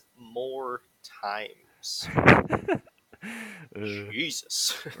 6 more times.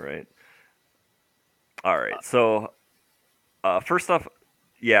 Jesus. Right. All right. So first off,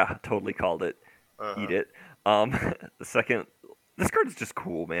 yeah, totally called it. Eat Uh-huh. it. Um, the second, this card is just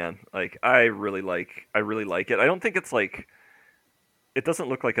cool, man. Like I really like it. I don't think it's like it doesn't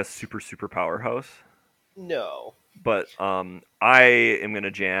look like a super powerhouse, No. but I am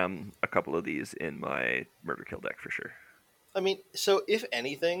gonna jam a couple of these in my murder kill deck for sure. I mean, so if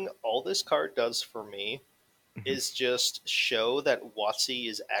anything, all this card does for me Mhm. is just show that WotC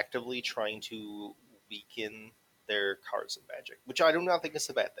is actively trying to weaken their cards in Magic, which I do not think is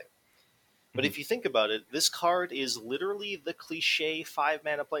a bad thing. But Mhm. if you think about it, this card is literally the cliche 5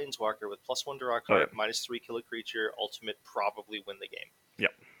 mana Planeswalker with +1 draw a Oh yeah, card, -3 kill a creature, ultimate probably win the game. yeah,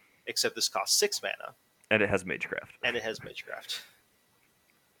 Except this costs 6 mana, and it has Magecraft. and it has Magecraft.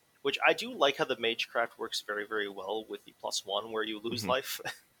 Which I do like how the Magecraft works very, very well with the +1 where you lose Hmm. life.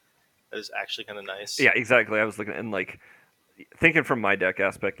 That is actually kind of nice. Yeah, exactly. I was looking and like thinking from my deck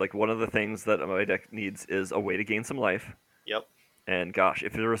aspect. Like one of the things that my deck needs is a way to gain some life. Yep. And gosh,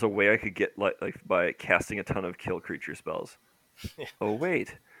 if there was a way I could get like by casting a ton of kill creature spells. Oh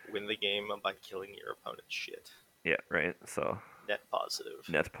wait, Win the game by killing your opponent's shit. yeah, right. So Net positive.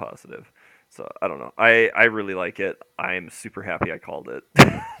 net positive. So I don't know. I really like it. I'm super happy I called it.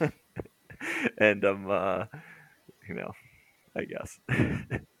 And you know, I guess.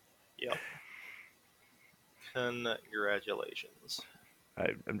 Yep. Congratulations.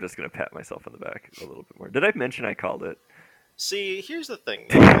 I'm just gonna pat myself on the back a little bit more. Did I mention I called it? See, here's the thing,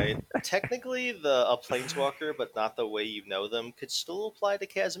 though, right? Technically, a planeswalker, but not the way you know them, could still apply to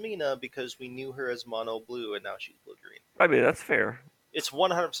Casmina because we knew her as mono blue and now she's blue green. I mean, that's fair. It's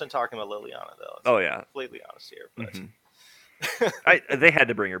 100% talking about Liliana, though. Let's Oh be yeah. completely honest here. But Hmm. I they had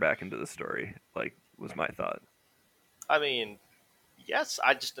to bring her back into the story. Like was my thought. I mean, yes,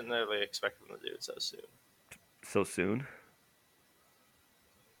 I just didn't really expect them to do it so soon. So soon?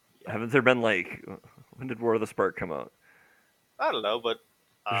 Yeah, Haven't there been like when did War of the Spark come out? I don't know, but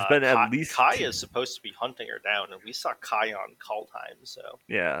There's been at least Kai is supposed to be hunting her down, and we saw Kai on Kaldheim, so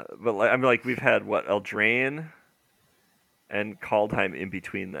yeah, but like, I mean like we've had what Eldraine and Kaldheim in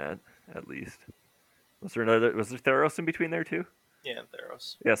between that at least. Was there Theros in between there too? yeah,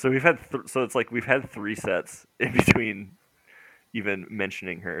 Theros, Yeah, so we've had so it's like we've had 3 sets in between even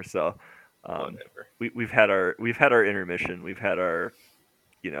mentioning her. So whatever. we've had our intermission. We've had our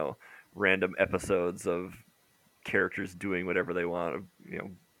you know random episodes of characters doing whatever they want.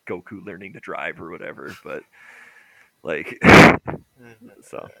 Goku learning to drive or whatever. But like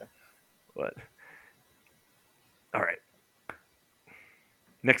so what? All right,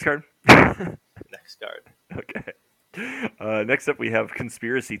 next card. Next card. Okay. Next up, we have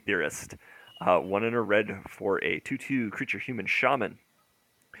Conspiracy Theorist. 1 and a red for a 2/2 creature human shaman.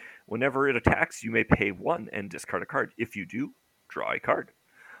 Whenever it attacks, you may pay 1 and discard a card. If you do, draw a card.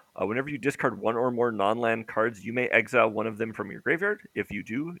 Whenever you discard 1 or more non-land cards, you may exile 1 of them from your graveyard. If you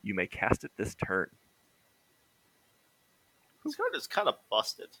do, you may cast it this turn. This card is kind of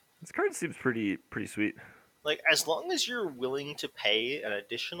busted. This card seems pretty sweet. Like, as long as you're willing to pay an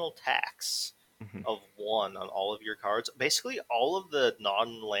additional tax Hmm. of 1 on all of your cards, basically all of the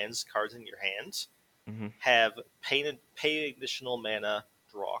non-lands cards in your hand Hmm. have pay additional mana,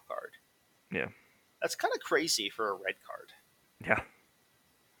 draw a card. Yeah. That's kind of crazy for a red card, Yeah.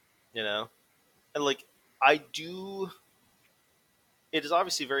 you know? And, like, I do. It is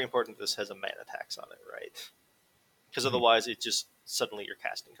obviously very important that this has a mana tax on it, right? Because Hmm. otherwise it just suddenly you're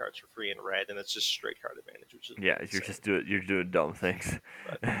casting cards for free in red, and it's just straight card advantage, which is Yeah, insane. you're doing dumb things.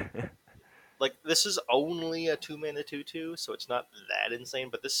 But like this is only a 2 mana 2/2, so it's not that insane.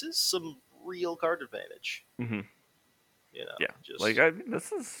 But this is some real card advantage. hmm You know, Yeah, like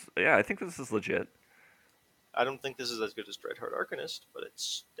just I think this is legit. I don't think this is as good as Dreadheart Arcanist, but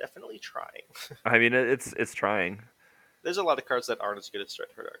it's definitely trying. I mean, it's trying. There's a lot of cards that aren't as good as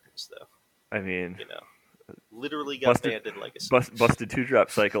Dreadheart Arcanist, though. I mean, You know, literally got busted banned in Legacy. busted 2-drop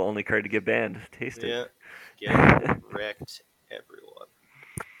cycle, only card to get banned. Taste it. Yeah, get wrecked, everyone.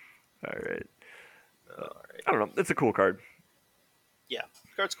 All right. I Alrighty. don't know. It's a cool card. Yeah,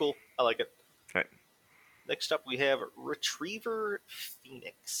 card's cool. I like it. All right. Next up, we have Retriever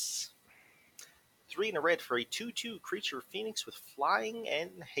Phoenix. 3 and a red for a 2/2 creature Phoenix with flying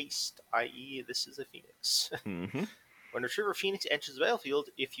and haste, i.e., this is a Phoenix. Mm-hmm. When Retriever Phoenix enters the battlefield,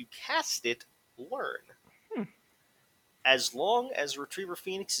 if you cast it, learn. Hmm. As long as Retriever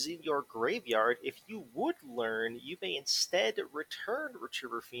Phoenix is in your graveyard, if you would learn, you may instead return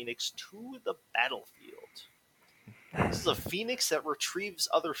Retriever Phoenix to the battlefield. This is a Phoenix that retrieves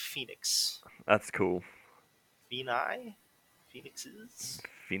other Phoenix. That's cool. Phoenix? Phoenixes?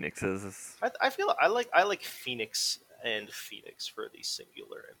 Phoenixes. I feel I like Phoenix and Phoenix for the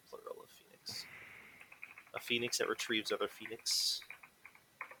singular and plural of Phoenix. A Phoenix that retrieves other Phoenix.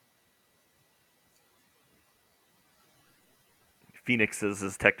 Phoenixes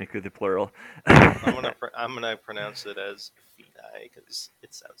is technically the plural. I'm gonna pronounce it as Phoenix because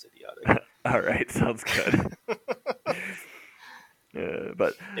it sounds idiotic. All right, sounds good.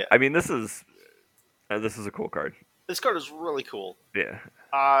 But Yeah, I mean, this is a cool card. this card is really cool. Yeah.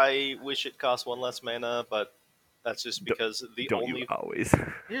 I wish it cost one less mana, but that's just D- because the don't you only always?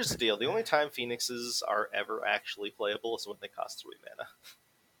 here's the deal: the only time Phoenixes are ever actually playable is when they cost 3 mana.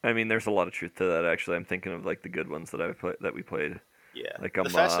 I mean, there's a lot of truth to that. Actually, I'm thinking of like the good ones that we played. Yeah, Like the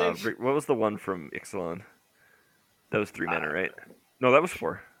fascinating. what was the one from Ixalan? That was 3 mana, I right? don't know. No, that was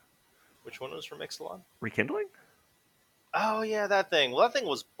 4. Which one was from Ixalan? Rekindling? Oh yeah, that thing. Well, that thing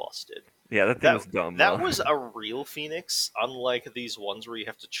was busted. Yeah, that thing That was dumb that though. was a real Phoenix, unlike these ones where you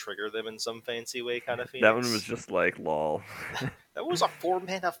have to trigger them in some fancy way kind of That one was Phoenix. just like lol. That was a 4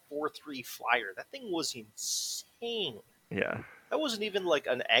 mana 4/3 flyer. That thing was insane. Yeah. That wasn't even like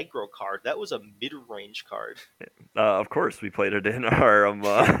an aggro card. That was a mid range card. Of course, we played it in our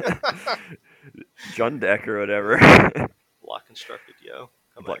Jund deck or whatever. Block constructed, yo.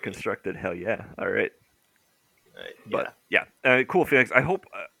 Come Block at me. constructed. Hell yeah. All right. Yeah, But yeah, cool Phoenix. I hope,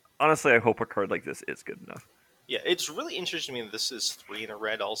 honestly, I hope a card like this is good enough. yeah. It's really interesting to me that this is 3 in a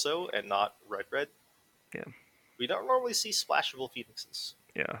red also, and not red. Yeah. We don't normally see splashable Phoenixes.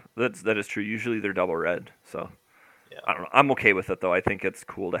 Yeah, that is true. Usually they're double red, so Yeah. I don't know. I'm okay with it though. I think it's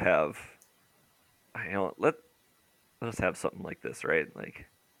cool to have. Let us have something like this, right? Like,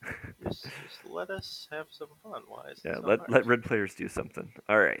 Just let us have some fun. Why is it yeah, so let hard? red players do something.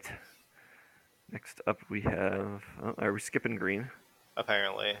 All right. Next up we have. Oh, are we skipping green?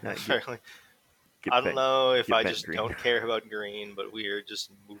 Apparently, Get apparently. get I don't bent, know if get I bent just green. don't care about green, but we are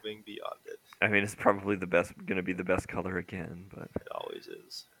just moving beyond it. I mean, it's probably going to be the best color again, but It always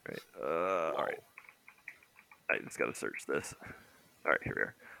is. right. Whoa. All right. I just got to search this. All right, here we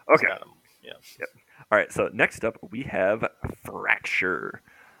are. It's Okay. kind of yeah. Yep. All right. So next up we have Fracture.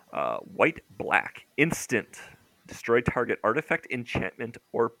 White black instant. Destroy target artifact, enchantment,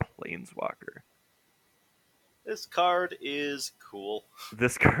 or planeswalker. This card is cool.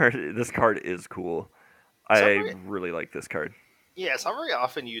 This card is cool. So I very, really like this card. yeah, so very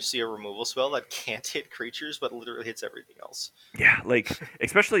often you see a removal spell that can't hit creatures, but literally hits everything else. Yeah, like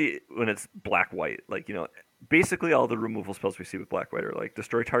especially when it's black white. Like, basically all the removal spells we see with black white are like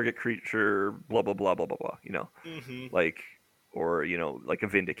destroy target creature, blah blah blah blah blah blah. Mm-hmm. Like, or like a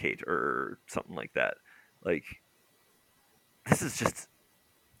vindicate or something like that. Like, this is just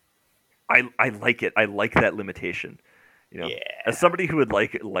I like it. I like that limitation. As Yeah. somebody who would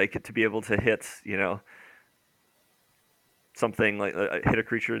like it to be able to hit, something like hit a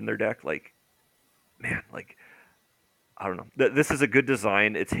creature in their deck, like, man, like, I don't know. This is a good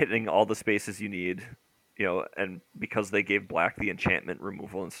design. It's hitting all the spaces you need, and because they gave black the enchantment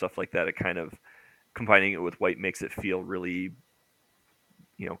removal and stuff like that, it kind of combining it with white makes it feel really,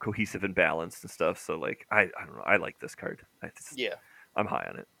 cohesive and balanced and stuff. So like, I don't know. I like this card. Yeah. I'm high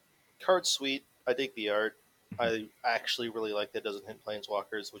on it. Card's sweet. I dig the art. Mhm. I actually really like that it doesn't hit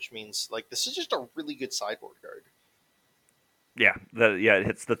planeswalkers, which means like this is just a really good sideboard card. Yeah, it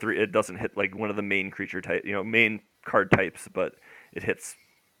hits the three. It doesn't hit like one of the main creature type, main card types, but it hits,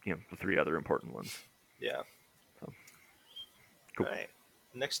 the 3 other important ones. Yeah. So, cool. All right.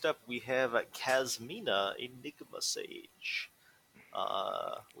 Next up, we have Kazmina Enigma Sage.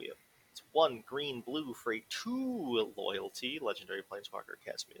 We have it's 1 green blue for a 2 loyalty legendary planeswalker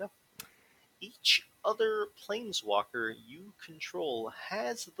Casmina. Each other planeswalker you control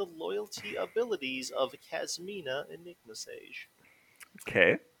has the loyalty abilities of Casmina Enigma Sage.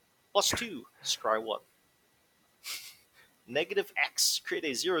 Okay. +2, scry 1. -X, create a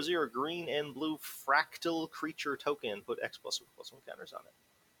 0/0 green and blue fractal creature token. Put X +1/+1 counters on it.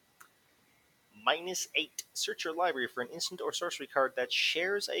 -8, search your library for an instant or sorcery card that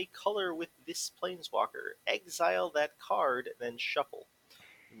shares a color with this planeswalker. Exile that card, then shuffle.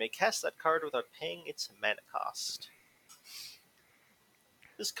 You may cast that card without paying its mana cost.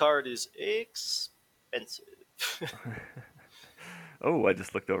 This card is expensive. Oh, I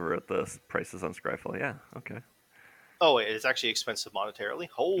just looked over at the prices on Scryfall. Yeah, okay. Oh wait, it's actually expensive monetarily.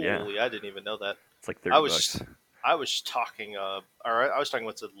 Yeah, Holy, I didn't even know that. it's like I 30 bucks. was, I was talking. All right, I was talking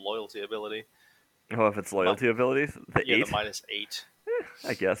about the loyalty ability. Oh, if it's My, loyalty abilities, the yeah, the 8, -8.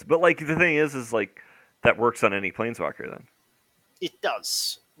 I guess. But like the thing is like that works on any planeswalker then. It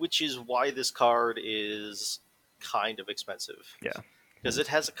does, which is why this card is kind of expensive Yeah. because it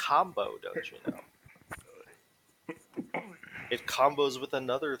has a combo. Don't you know? It combos with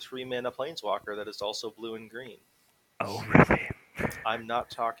another 3 mana planeswalker that is also blue and green. Oh, really? I'm not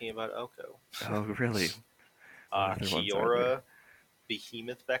talking about Oko. Oh, really? What other ones are there? Kiora,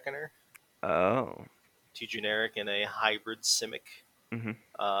 Behemoth Beckoner, Oh. 2 generic and a hybrid Simic. Mhm.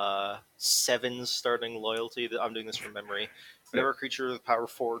 7 starting loyalty. I'm doing this from memory. Yep. Whenever a creature with power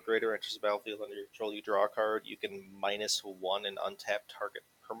 4 or greater enters the battlefield under your control, you draw a card. You can -1 and untap target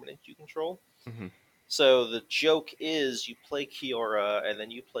permanent you control. Mhm. So the joke is you play Kiora, and then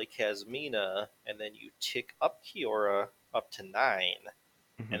you play Casmina, and then you tick up Kiora up to 9,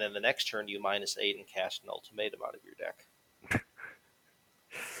 Mhm. and then the next turn you -8 and cast an ultimatum out of your deck.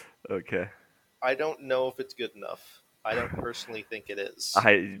 Okay. I don't know if it's good enough. I don't personally think it is.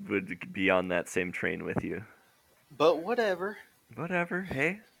 I would be on that same train with you. But whatever. Whatever.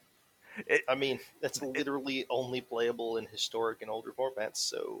 Hey. It, I mean, that's it literally only playable in historic and older formats,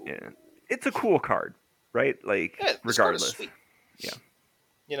 so yeah. It's a cool card, right? Like yeah, this card is regardless. sweet.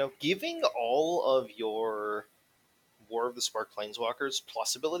 Yeah. Giving all of your War of the Spark Planeswalkers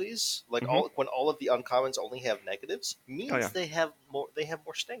plus abilities, like Mhm. all when all of the uncommons only have negatives, Oh means yeah. they have more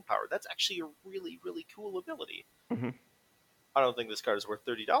staying power. That's actually a really, really cool ability. Mhm. I don't think this card is worth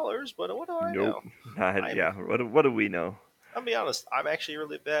 $30, but what do I Nope. know? I'm Yeah. What do we know? I'll be honest. I'm actually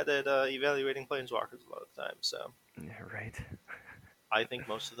really bad at evaluating planeswalkers a lot of the time, so Yeah, right. I think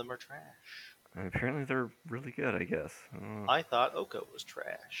most of them are trash. Apparently they're really good. I guess. I thought Oko was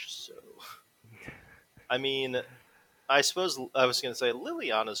trash, so I mean, I suppose I was going to say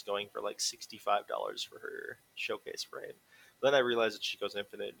Liliana's going for like $65 for her showcase frame. Then I realized that she goes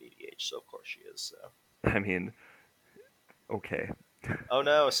infinite in EDH, so of course she is. So, I mean, okay. oh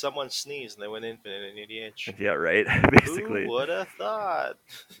no, someone sneezed and they went infinite in EDH. Yeah, right. Who Basically. would have thought?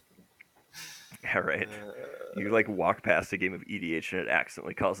 Yeah, right. You Uh, like walk past a game of EDH and it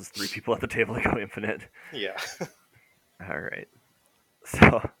accidentally causes 3 people at the table to go infinite. yeah. All right.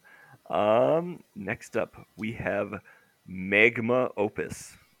 So, next up we have Magma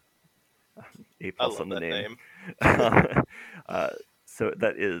Opus. A I plus love on the that name. name. uh, so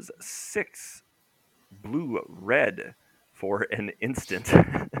that is 6 blue red for an instant.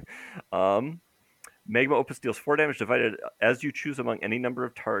 um, Magma Opus deals 4 damage divided as you choose among any number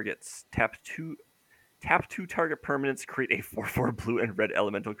of targets. Tap 2 target permanents, create a 4/4 blue and red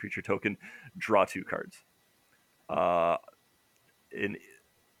elemental creature token, draw 2 cards. Uh, in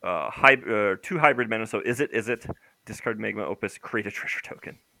 2 hybrid mana. So is it discard Magma Opus, create a treasure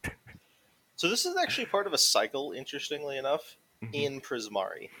token. So this is actually part of a cycle, interestingly enough, Hmm. in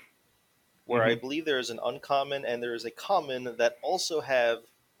Prismari, where I Hmm. believe there is an uncommon and there is a common that also have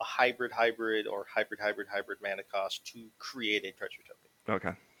a hybrid or hybrid mana cost to create a treasure token.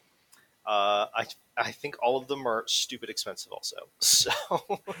 Okay. I think all of them are stupid expensive also. So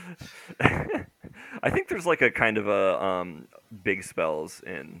I think there's like a kind of a big spells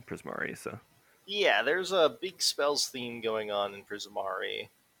in Prismari. So yeah, there's a big spells theme going on in Prismari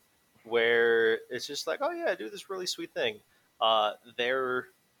where it's just like, oh yeah, do this really sweet thing. Their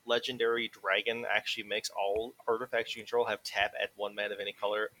legendary dragon actually makes all artifacts you control have tap at 1 mana of any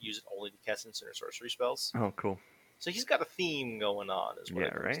color. Use it only to cast instant or sorcery spells. oh cool. So he's got a theme going on, is what Yeah,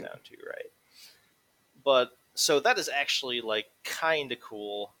 it comes right. down to, right? But so that is actually like kind of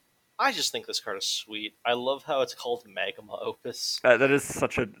cool. I just think this card is sweet. I love how it's called Magma Opus. That is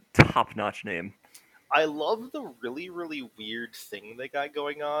such a top-notch name. I love the really, really weird thing they got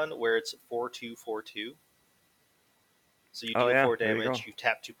going on where it's 4/2/4/2. So you Oh deal yeah, 4 there you go. damage, you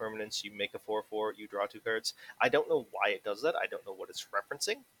tap 2 permanents, you make a 4/4, you draw 2 cards. I don't know why it does that. I don't know what it's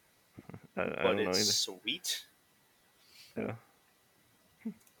referencing, I but don't know it's either. sweet. Yeah,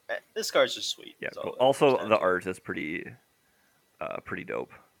 This card's just sweet. yeah. That's all Cool. it comes Also, down the to. art is pretty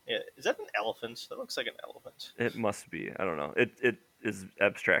dope. Yeah, is that an elephant? That looks like an elephant. It must be. I don't know. It is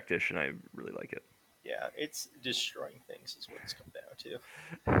abstractish, and I really like it. Yeah, it's destroying things is what it's come down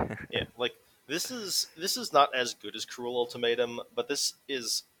to. Yeah, like this is not as good as Cruel Ultimatum, but this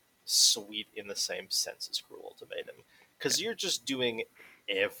is sweet in the same sense as Cruel Ultimatum because you're just doing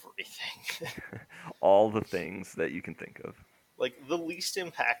everything. All the things that you can think of. Like the least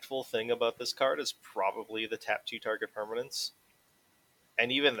impactful thing about this card is probably the tap 2 target permanents,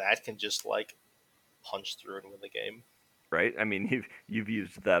 and even that can just like punch through and win the game. Right? I mean, you've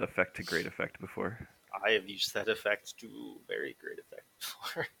used that effect to great effect before I have used that effect to very great effect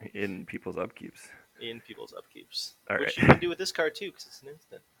before in people's upkeeps. in people's upkeeps, All which right. you can do with this card too because it's an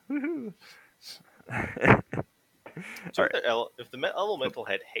instant. Woohoo. So All if right. the elemental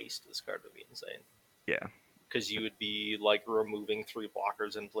had haste, this card would be insane Yeah. because you would be like removing 3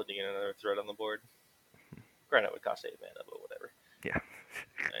 blockers and putting in another threat on the board. Granted, it would cost 8 mana, but whatever. Yeah.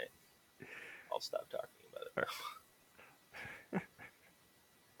 Right, I'll stop talking about it All now.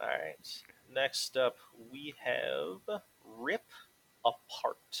 All right. Next up, we have Rip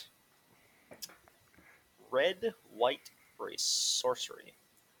Apart. Red, white for a sorcery.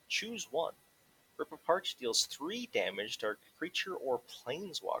 Choose one. Rip Apart deals 3 damage to a creature or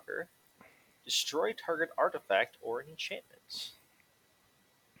planeswalker. Destroy target artifact or enchantment.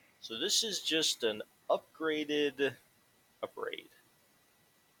 So this is just an upgraded Abrade.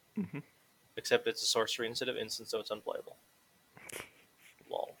 right. Hmm. Except it's a sorcery instead of instant, so it's unplayable.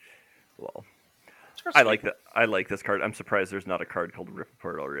 Lol. Well, It's I sweet. like that. I like this card. I'm surprised there's not a card called Rip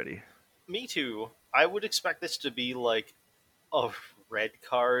Apart already. Me too. I would expect this to be like a red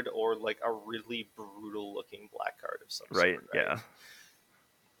card or like a really brutal looking black card of some Right? sort, right? Yeah.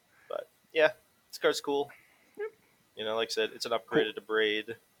 But yeah, this card's cool. Yep. Like I said, it's an Cool. upgraded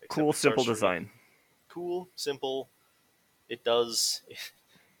Abrade, except Cool, it's simple sorcery. design. Cool, simple. It does.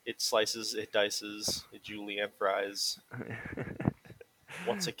 It slices, it dices, it julienne fries.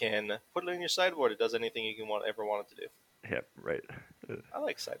 Once again, put it in your sideboard. It does anything you can ever want it to do. Yep. Right. I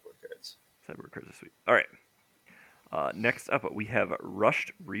like sideboard cards. Cyber cards are sweet. All right. Next up, we have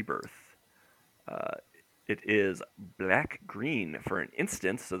Rushed Rebirth. Uh, it is black green for an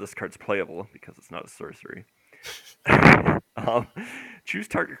instant, so this card's playable because it's not a sorcery. um, choose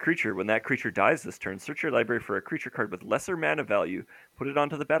target creature. When that creature dies this turn, search your library for a creature card with lesser mana value, put it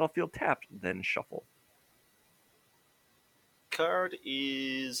onto the battlefield tapped, then shuffle. Card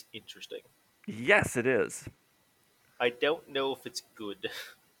is interesting. Yes, it is. I don't know if it's good,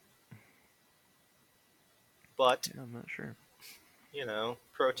 but Yeah, I'm not sure.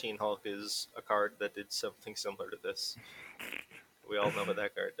 Protein Hulk is a card that did something similar to this. We all know what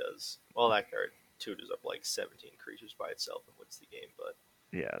that card does. Well, that card tutors up like 17 creatures by itself and wins the game, but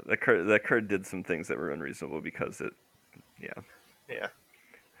Yeah, that card did some things that were unreasonable because yeah. yeah.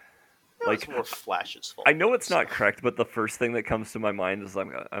 No, it's Like more Flash's fault I know than it's not so. correct, but the first thing that comes to my mind is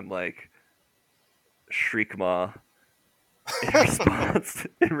I'm like Shriekmaw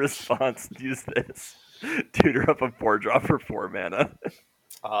in response use this. Tutor up a 4 drop for 4 mana.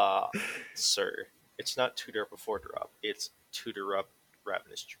 uh, Sir, it's not tutor up a 4 drop. It's tutor up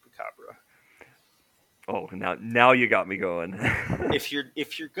Ravenous Chupacabra. Oh, now you got me going. If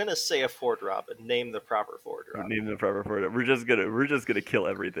you're gonna say a 4 drop, name the proper 4 drop. Name the proper 4 drop. We're just gonna kill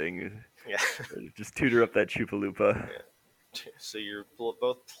everything. Yeah. Just tutor up that Chupalupa. Yeah. So you're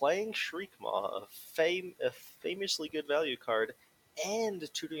both playing Shriekmaw, a famously good value card, and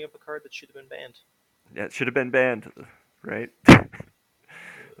tutoring up a card that should have been banned. Yeah, it should have been banned, right? Oh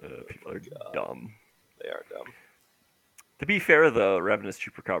People my are god, dumb. they are dumb. To be fair, though, Ravenous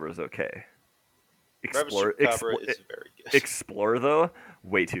Chupacabra is okay. Ravenous Explore, Chupacabra is very good. Explore though,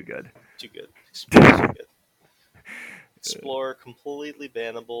 way too good. Too good. Explore too good. Explore completely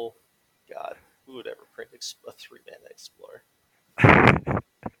bannable. God, who would ever print a 3 mana Explorer?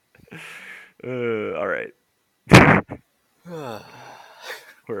 All right.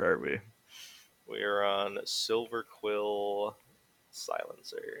 Where are we? We're on Silver Quill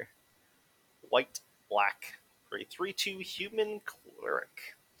Silencer. White, black for a 3/2 human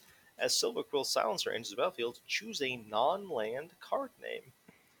cleric. As Silver Quill Silencer enters the battlefield, choose a non-land card name.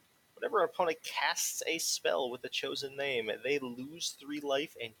 Whenever an opponent casts a spell with the chosen name, they lose 3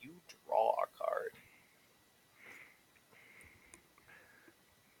 life and you draw a card.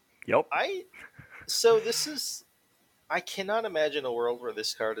 Yep. So this is. I cannot imagine a world where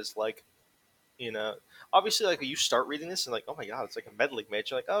this card is like You know, obviously, like you start reading this and like, oh my god, it's like a meddling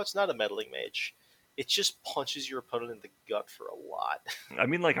mage. You're like, oh, it's not a meddling mage. It just punches your opponent in the gut for a lot. I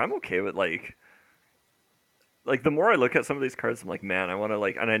mean, like I'm okay with like the more I look at some of these cards, I'm like, man, I want to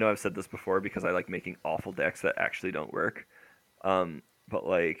like, and I know I've said this before because I like making awful decks that actually don't work. But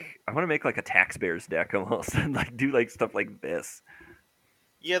like, I want to make like a tax bears deck almost, and like do like stuff like this.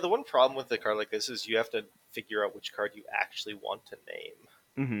 Yeah, the one problem with a card like this is you have to figure out which card you actually want to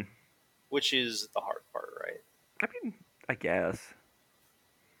name, Hmm. which is the hard part, right? I mean, I guess.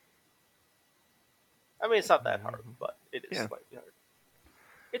 I mean, it's not that hard, but it is Yeah. slightly hard.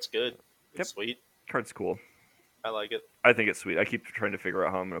 It's good. It's Yep. sweet. Card's cool. I like it. I think it's sweet. I keep trying to figure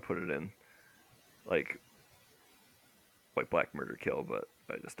out how I'm gonna put it in, like white black murder kill, but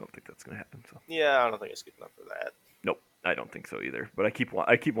I just don't think that's gonna happen. So Yeah, I don't think it's good enough for that. nope, I don't think so either. But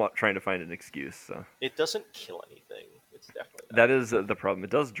trying to find an excuse. So It doesn't kill anything. It's definitely that that. is the problem. It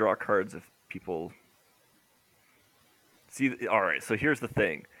does draw cards if people see. All right, so here's the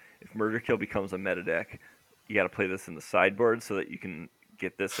thing: if murder kill becomes a meta deck, you got to play this in the sideboard so that you can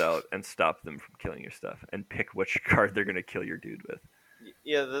get this out and stop them from killing your stuff, and pick which card they're gonna kill your dude with.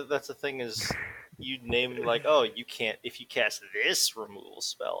 Yeah, that's the thing is, you name like, oh, you can't if you cast this removal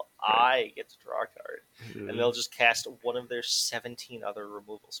spell, Right. I get to draw a card, and they'll just cast one of their 17 other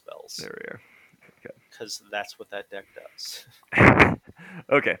removal spells There we are. because that's what that deck does. Okay.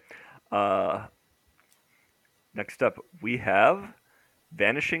 Okay. Uh, Next up, we have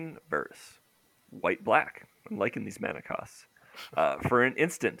Vanishing Verse. White black. I'm liking these mana costs. For an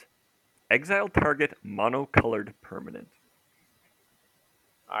instant, exile target monocolored permanent.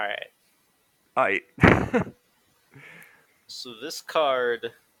 All right, I so this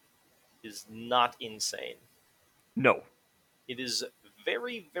card is not insane. no. It is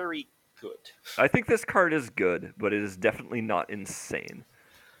very, very good. I think this card is good, but it is definitely not insane.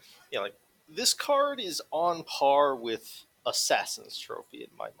 Yeah, like this card is on par with Assassin's Trophy in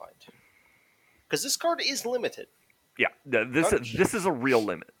my mind because this card is limited. Yeah, this is a real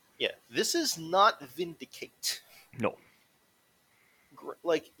limit. Yeah, this is not Vindicate. No.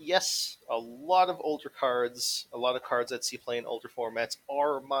 Like, yes, a lot of older cards, a lot of cards that see play in older formats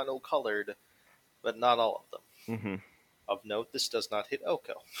are monocolored, but not all of them. Mm-hmm. Of note, this does not hit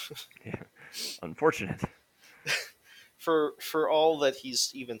Oko. Yeah. Unfortunate. For all that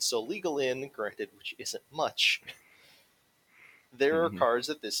he's even so legal in, granted, which isn't much, there are Mm-hmm. cards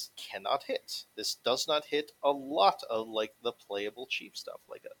that this cannot hit. This does not hit a lot of like the playable cheap stuff.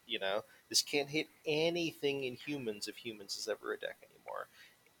 Like this can't hit anything in humans if humans is ever a deck anymore.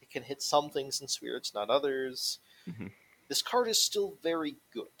 It can hit some things in spirits, not others. Mm-hmm. This card is still very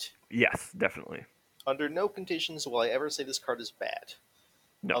good. Yes, definitely. Under no conditions will I ever say this card is bad.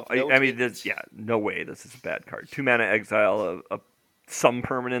 No, Of I note, mean, no way. This is a bad card. 2 mana exile, some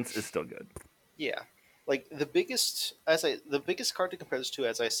permanence is still good. yeah, like the biggest card to compare this to,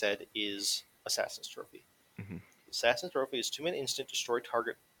 as I said, is Assassin's Trophy. Mm-hmm. Assassin's Trophy is 2 mana instant, destroy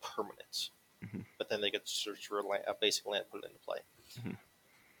target permanent, Mm-hmm. but then they get to search for a basic land, put it into play. Mm-hmm.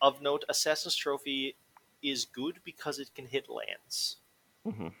 Of note, Assassin's Trophy is good because it can hit lands.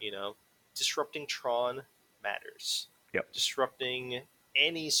 Mm-hmm. Disrupting Tron matters. Yep. Disrupting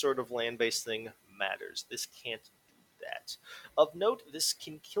any sort of land-based thing matters. This can't do that. Of note, this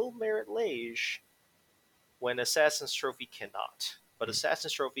can kill Merit Lage when Assassin's Trophy cannot. But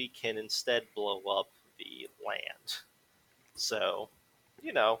Assassin's Trophy can instead blow up the land. So,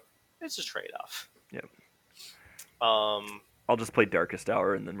 it's a trade-off. Yep. Um, I'll just play Darkest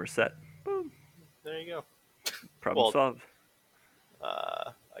Hour and then reset. Boom. there you go. Problem Well, solved.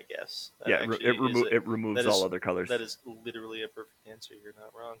 I guess. Yeah, it removes all other colors. That is literally a perfect answer. You're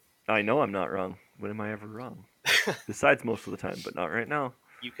not wrong. I know I'm not wrong. When am I ever wrong? Besides most of the time, but not right now.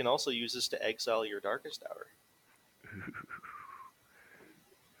 You can also use this to exile your Darkest Hour.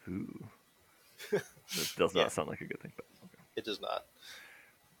 Ooh. This does Yeah. not sound like a good thing, but okay. It does not.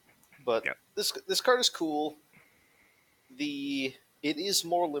 But Yeah. this card is cool. It is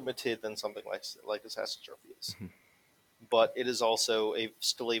more limited than something like Assassin's Trophy is, Mhm. but it is also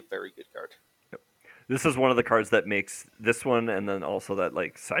still a very good card. This is one of the cards that makes this one, and then also that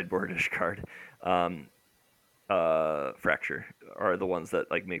like sideboardish card, Fracture, are the ones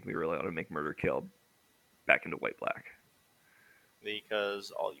that like make me really want to make Murder Kill back into white black.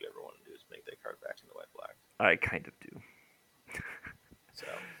 Because all you ever want to do is make that card back into white black. I kind of do. So,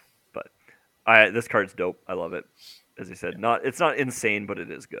 But this card's dope. I love it. As I said, it's not insane, but it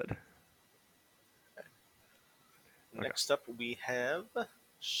is good. Okay. Next up we have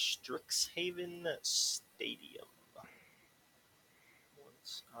Strixhaven Stadium.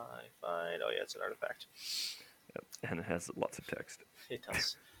 Once I find, oh yeah, it's an artifact. Yep. And it has lots of text. It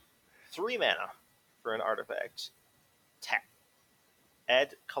does. 3 mana for an artifact. Tap.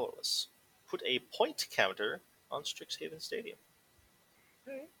 Add colorless. Put a point counter on Strixhaven Stadium.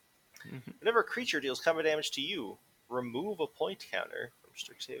 Okay. Mhm. Whenever a creature deals combat damage to you, remove a point counter from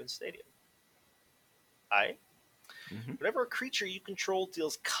Strixhaven Stadium. I. Mhm. Whenever a creature you control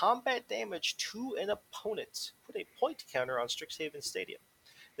deals combat damage to an opponent, put a point counter on Strixhaven Stadium.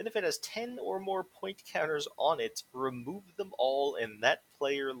 Then, if it has 10 or more point counters on it, remove them all, and that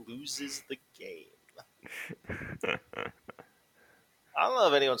player loses the game. I don't know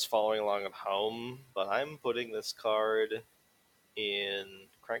if anyone's following along at home, but I'm putting this card in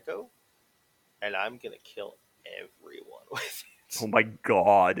Krenko, and I'm gonna kill everyone with Oh my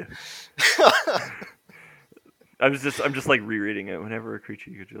god. it. I'm just like rereading it. Whenever a creature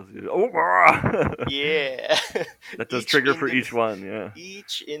you control, oh, Yeah, that does each trigger for each one. Yeah.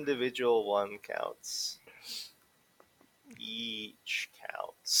 each individual one counts. Each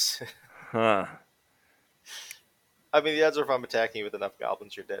counts. Huh. I mean, the odds are if I'm attacking you with enough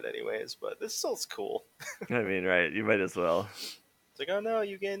goblins, you're dead anyways. But this still's cool. I mean, right? You might as well. It's like, oh no,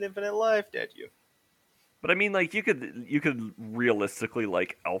 you gained infinite life, dead you. But I mean, like you could realistically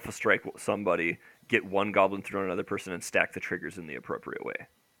like alpha strike somebody, get one goblin through another person, and stack the triggers in the appropriate way.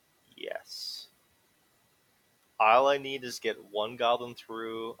 Yes. All I need is get one goblin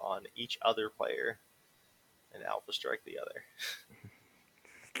through on each other player, and alpha strike the other.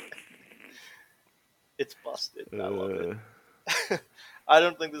 It's busted. I love Uh, it. I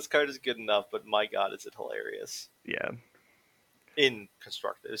don't think this card is good enough, but my god, is it hilarious. yeah. In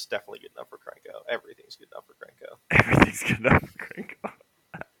constructed, it's definitely good enough for Krenko. Everything's good enough for Krenko. Everything's good enough for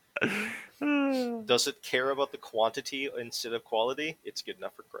Cranko. Does it care about the quantity instead of quality? It's good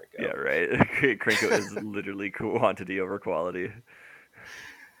enough for Krenko. Yeah, right. Cranko is literally quantity over quality.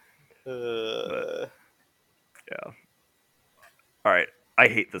 But yeah. All right. I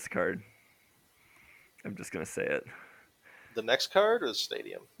hate this card. I'm just gonna say it. The next card or the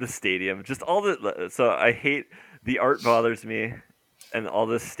stadium? The stadium, just all the. So I hate the art bothers me, and all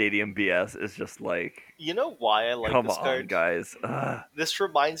this stadium BS is just like, You know why I like come this on, card? guys. This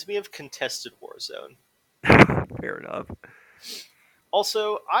reminds me of Contested Warzone. Fair enough.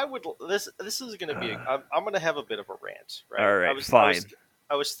 Also, I would this is going to be I'm going to have a bit of a rant, right? All right, fine.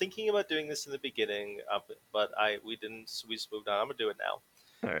 I was thinking about doing this in the beginning, but we didn't. So we just moved on. I'm going to do it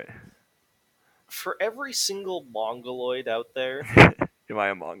now. All right. For every single mongoloid out there, Am I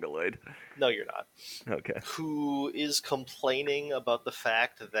a mongoloid? no, you're not, Okay. who is complaining about the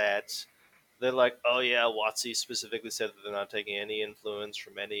fact that they're like, oh yeah, WotC specifically said that they're not taking any influence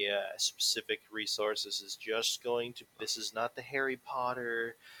from any specific resource. This is not the Harry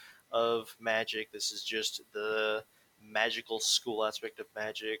Potter of Magic. This is just the magical school aspect of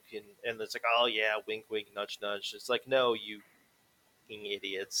Magic, and it's like, oh yeah, wink, wink, nudge, nudge. It's like, no, you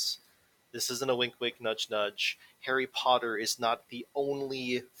idiots. This isn't a wink, wink, nudge, nudge. Harry Potter is not the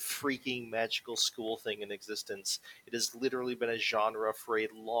only freaking magical school thing in existence. It has literally been a genre for a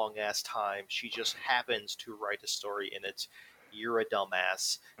long ass time. She just happens to write a story in it. You're a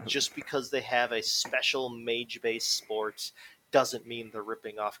dumbass. Just because they have a special mage based sport doesn't mean they're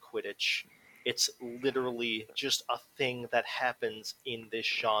ripping off Quidditch. It's literally just a thing that happens in this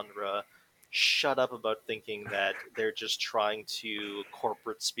genre. Shut up about thinking that they're just trying to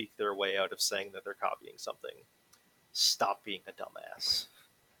corporate speak their way out of saying that they're copying something. Stop being a dumbass.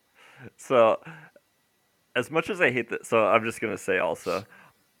 So, as much as I hate that, so I'm just gonna say also,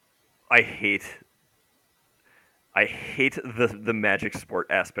 I hate, I hate the magic sport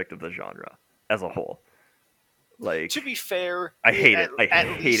aspect of the genre as a whole. Like, To be fair, I hate it. I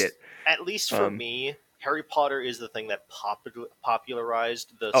hate it. At least for me, Harry Potter is the thing that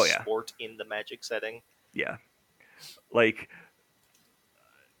popularized the Oh, yeah. sport in the Magic setting. Yeah. Like,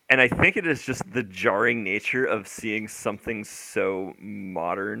 and I think it is just the jarring nature of seeing something so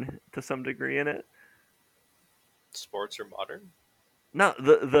modern to some degree in it. Sports are modern. No,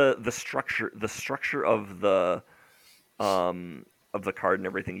 the structure of the card and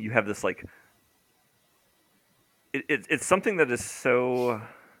everything. You have this like it's something that is so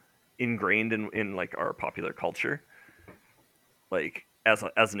ingrained in like our popular culture, like as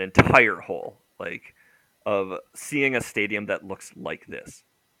an entire whole, like of seeing a stadium that looks like this,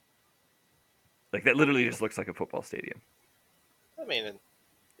 like that literally just looks like a football stadium I mean,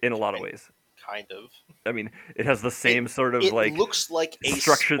 in a lot of ways. kind of. I mean, it has the same sort of It like looks like a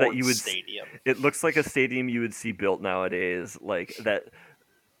structure that you would. stadium. It looks like a stadium you would see built nowadays, like that.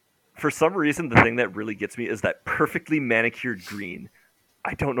 For some reason, the thing that really gets me is that perfectly manicured green.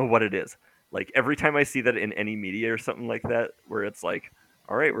 I don't know what it is. Like every time I see that in any media or something like that, where it's like,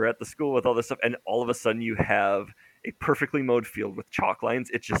 all right, we're at the school with all this stuff, and all of a sudden you have a perfectly mowed field with chalk lines.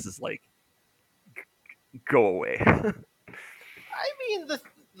 It just is like, go away. I mean,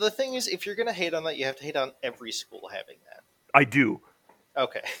 the thing is, if you're gonna hate on that, you have to hate on every school having that. I do.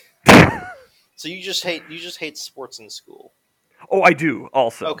 Okay. So you just hate sports in school. Oh, I do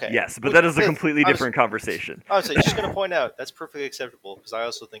also. Okay. Yes, but Which that is a is, completely different conversation. I was just gonna point out that's perfectly acceptable because I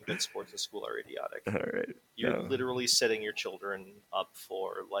also think that sports in school are idiotic. All right. You're No. literally setting your children up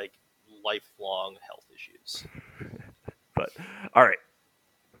for like lifelong health issues. But all right.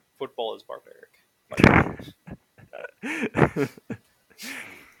 Football is barbaric.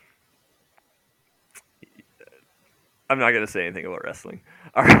 I'm not gonna say anything about wrestling.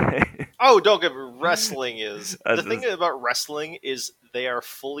 All right. Oh, don't get me. Wrestling is the thing Just, about wrestling is they are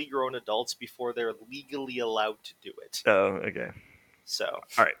fully grown adults before they're legally allowed to do it. oh, okay. So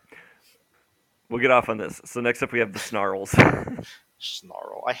All right. We'll get off on this. So next up we have the Snarls.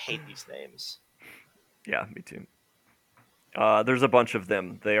 snarl. I hate these names. Yeah, me too. There's a bunch of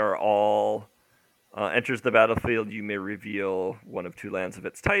them. They are all enters the battlefield. You may reveal one of two lands of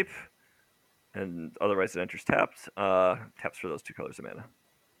its type, and otherwise it enters tapped. Taps for those two colors of mana.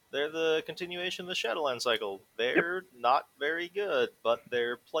 They're the continuation of the Shadowland cycle. Yep. They're not very good, but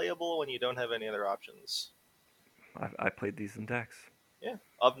they're playable when you don't have any other options. I played these in decks. Yeah.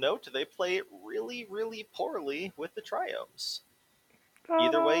 Of note, they play it really, really poorly with the triomes.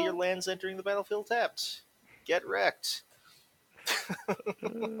 Either way, your land's entering the battlefield tapped. Get wrecked.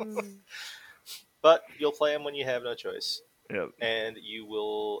 But you'll play them when you have no choice, Yep. and you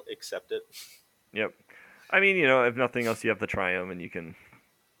will accept it. Yep. I mean, you know, if nothing else, you have the Triumph, and you can,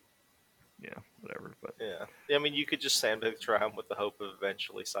 whatever. But Yeah. I mean, you could just sandbag the triumph with the hope of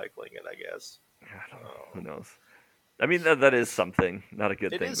eventually cycling it, I guess. I don't know. Who knows? I mean, that is something. Not a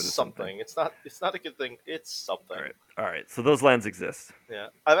good It thing, is but it's something. It's not a good thing. It's something. All right. So those lands exist. Yeah.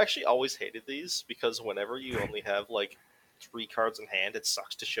 I've actually always hated these because whenever you only have like 3 cards in hand, it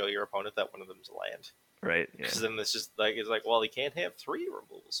sucks to show your opponent that one of them's a land. Right. Yeah. Because then it's just like well, he can't have 3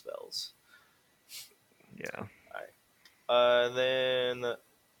 removal spells. Yeah. Then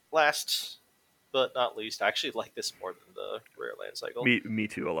last but not least, I actually like this more than the rare land cycle. Me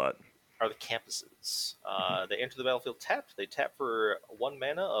too a lot. Are the campuses. They enter the battlefield tapped. They tap for 1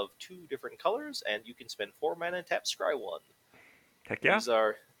 mana of 2 different colors, and you can spend 4 mana and tap scry 1. Heck yeah.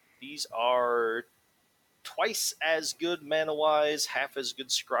 These are twice as good mana wise, half as good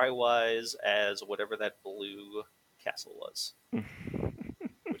scry wise as whatever that blue castle was,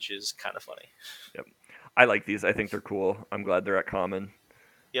 which is kind of funny. Yep. I like these. I think they're cool. I'm glad they're at common.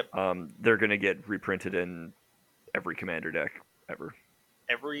 Yep. They're gonna get reprinted in every commander deck ever.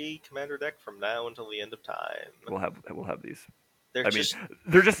 Every commander deck from now until the end of time. We'll have these. They're just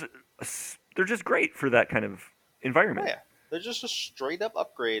they're just great for that kind of environment. yeah, they're just a straight up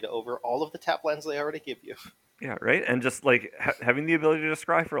upgrade over all of the tap lands they already give you. Yeah, right. And just like having the ability to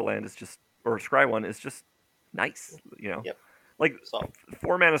scry for a land is just, or scry one is just nice. You know. Yep. Like So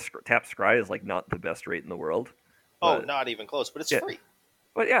 4 mana tap scry is like not the best rate in the world. not even close, but it's yeah. free.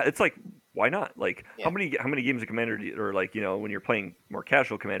 But yeah, it's like, why not? Like, Yeah. how many games of Commander or like, you know, when you're playing more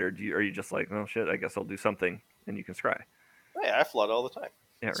casual Commander, are you just like, oh shit, I guess I'll do something, and you can scry. Oh, yeah, I flood all the time.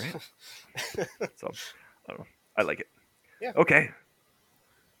 Yeah, right. So, I don't know. I like it. Yeah. Okay.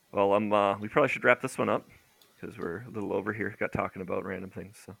 Well, we probably should wrap this one up because we're a little over here. Got talking about random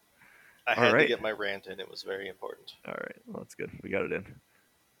things. So, I had to right. get my rant in. It was very important. All right. Well, that's good. We got it in.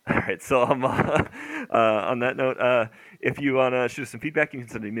 All right. So on that note, if you want to shoot us some feedback, you can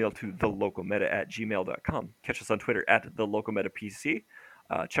send an email to thelocalmeta@gmail.com. Catch us on Twitter @thelocalmetapc.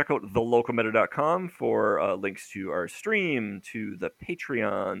 Check out thelocalmeta.com for links to our stream, to the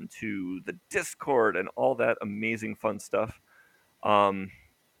Patreon, to the Discord, and all that amazing fun stuff.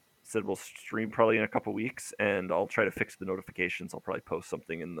 Said we'll stream probably in a couple weeks, and I'll try to fix the notifications. I'll probably post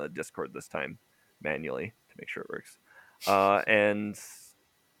something in the Discord this time manually to make sure it works. And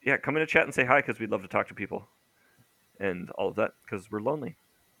yeah, come in and chat and say hi because we'd love to talk to people and all of that because we're lonely.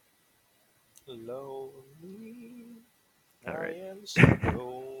 Lonely. All right. I am so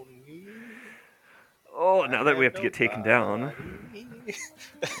lonely. Oh, now that we have to get taken down.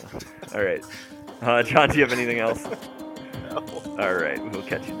 All right. John, do you have anything else? No. All right. We'll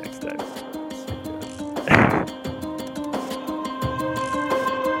catch you next time.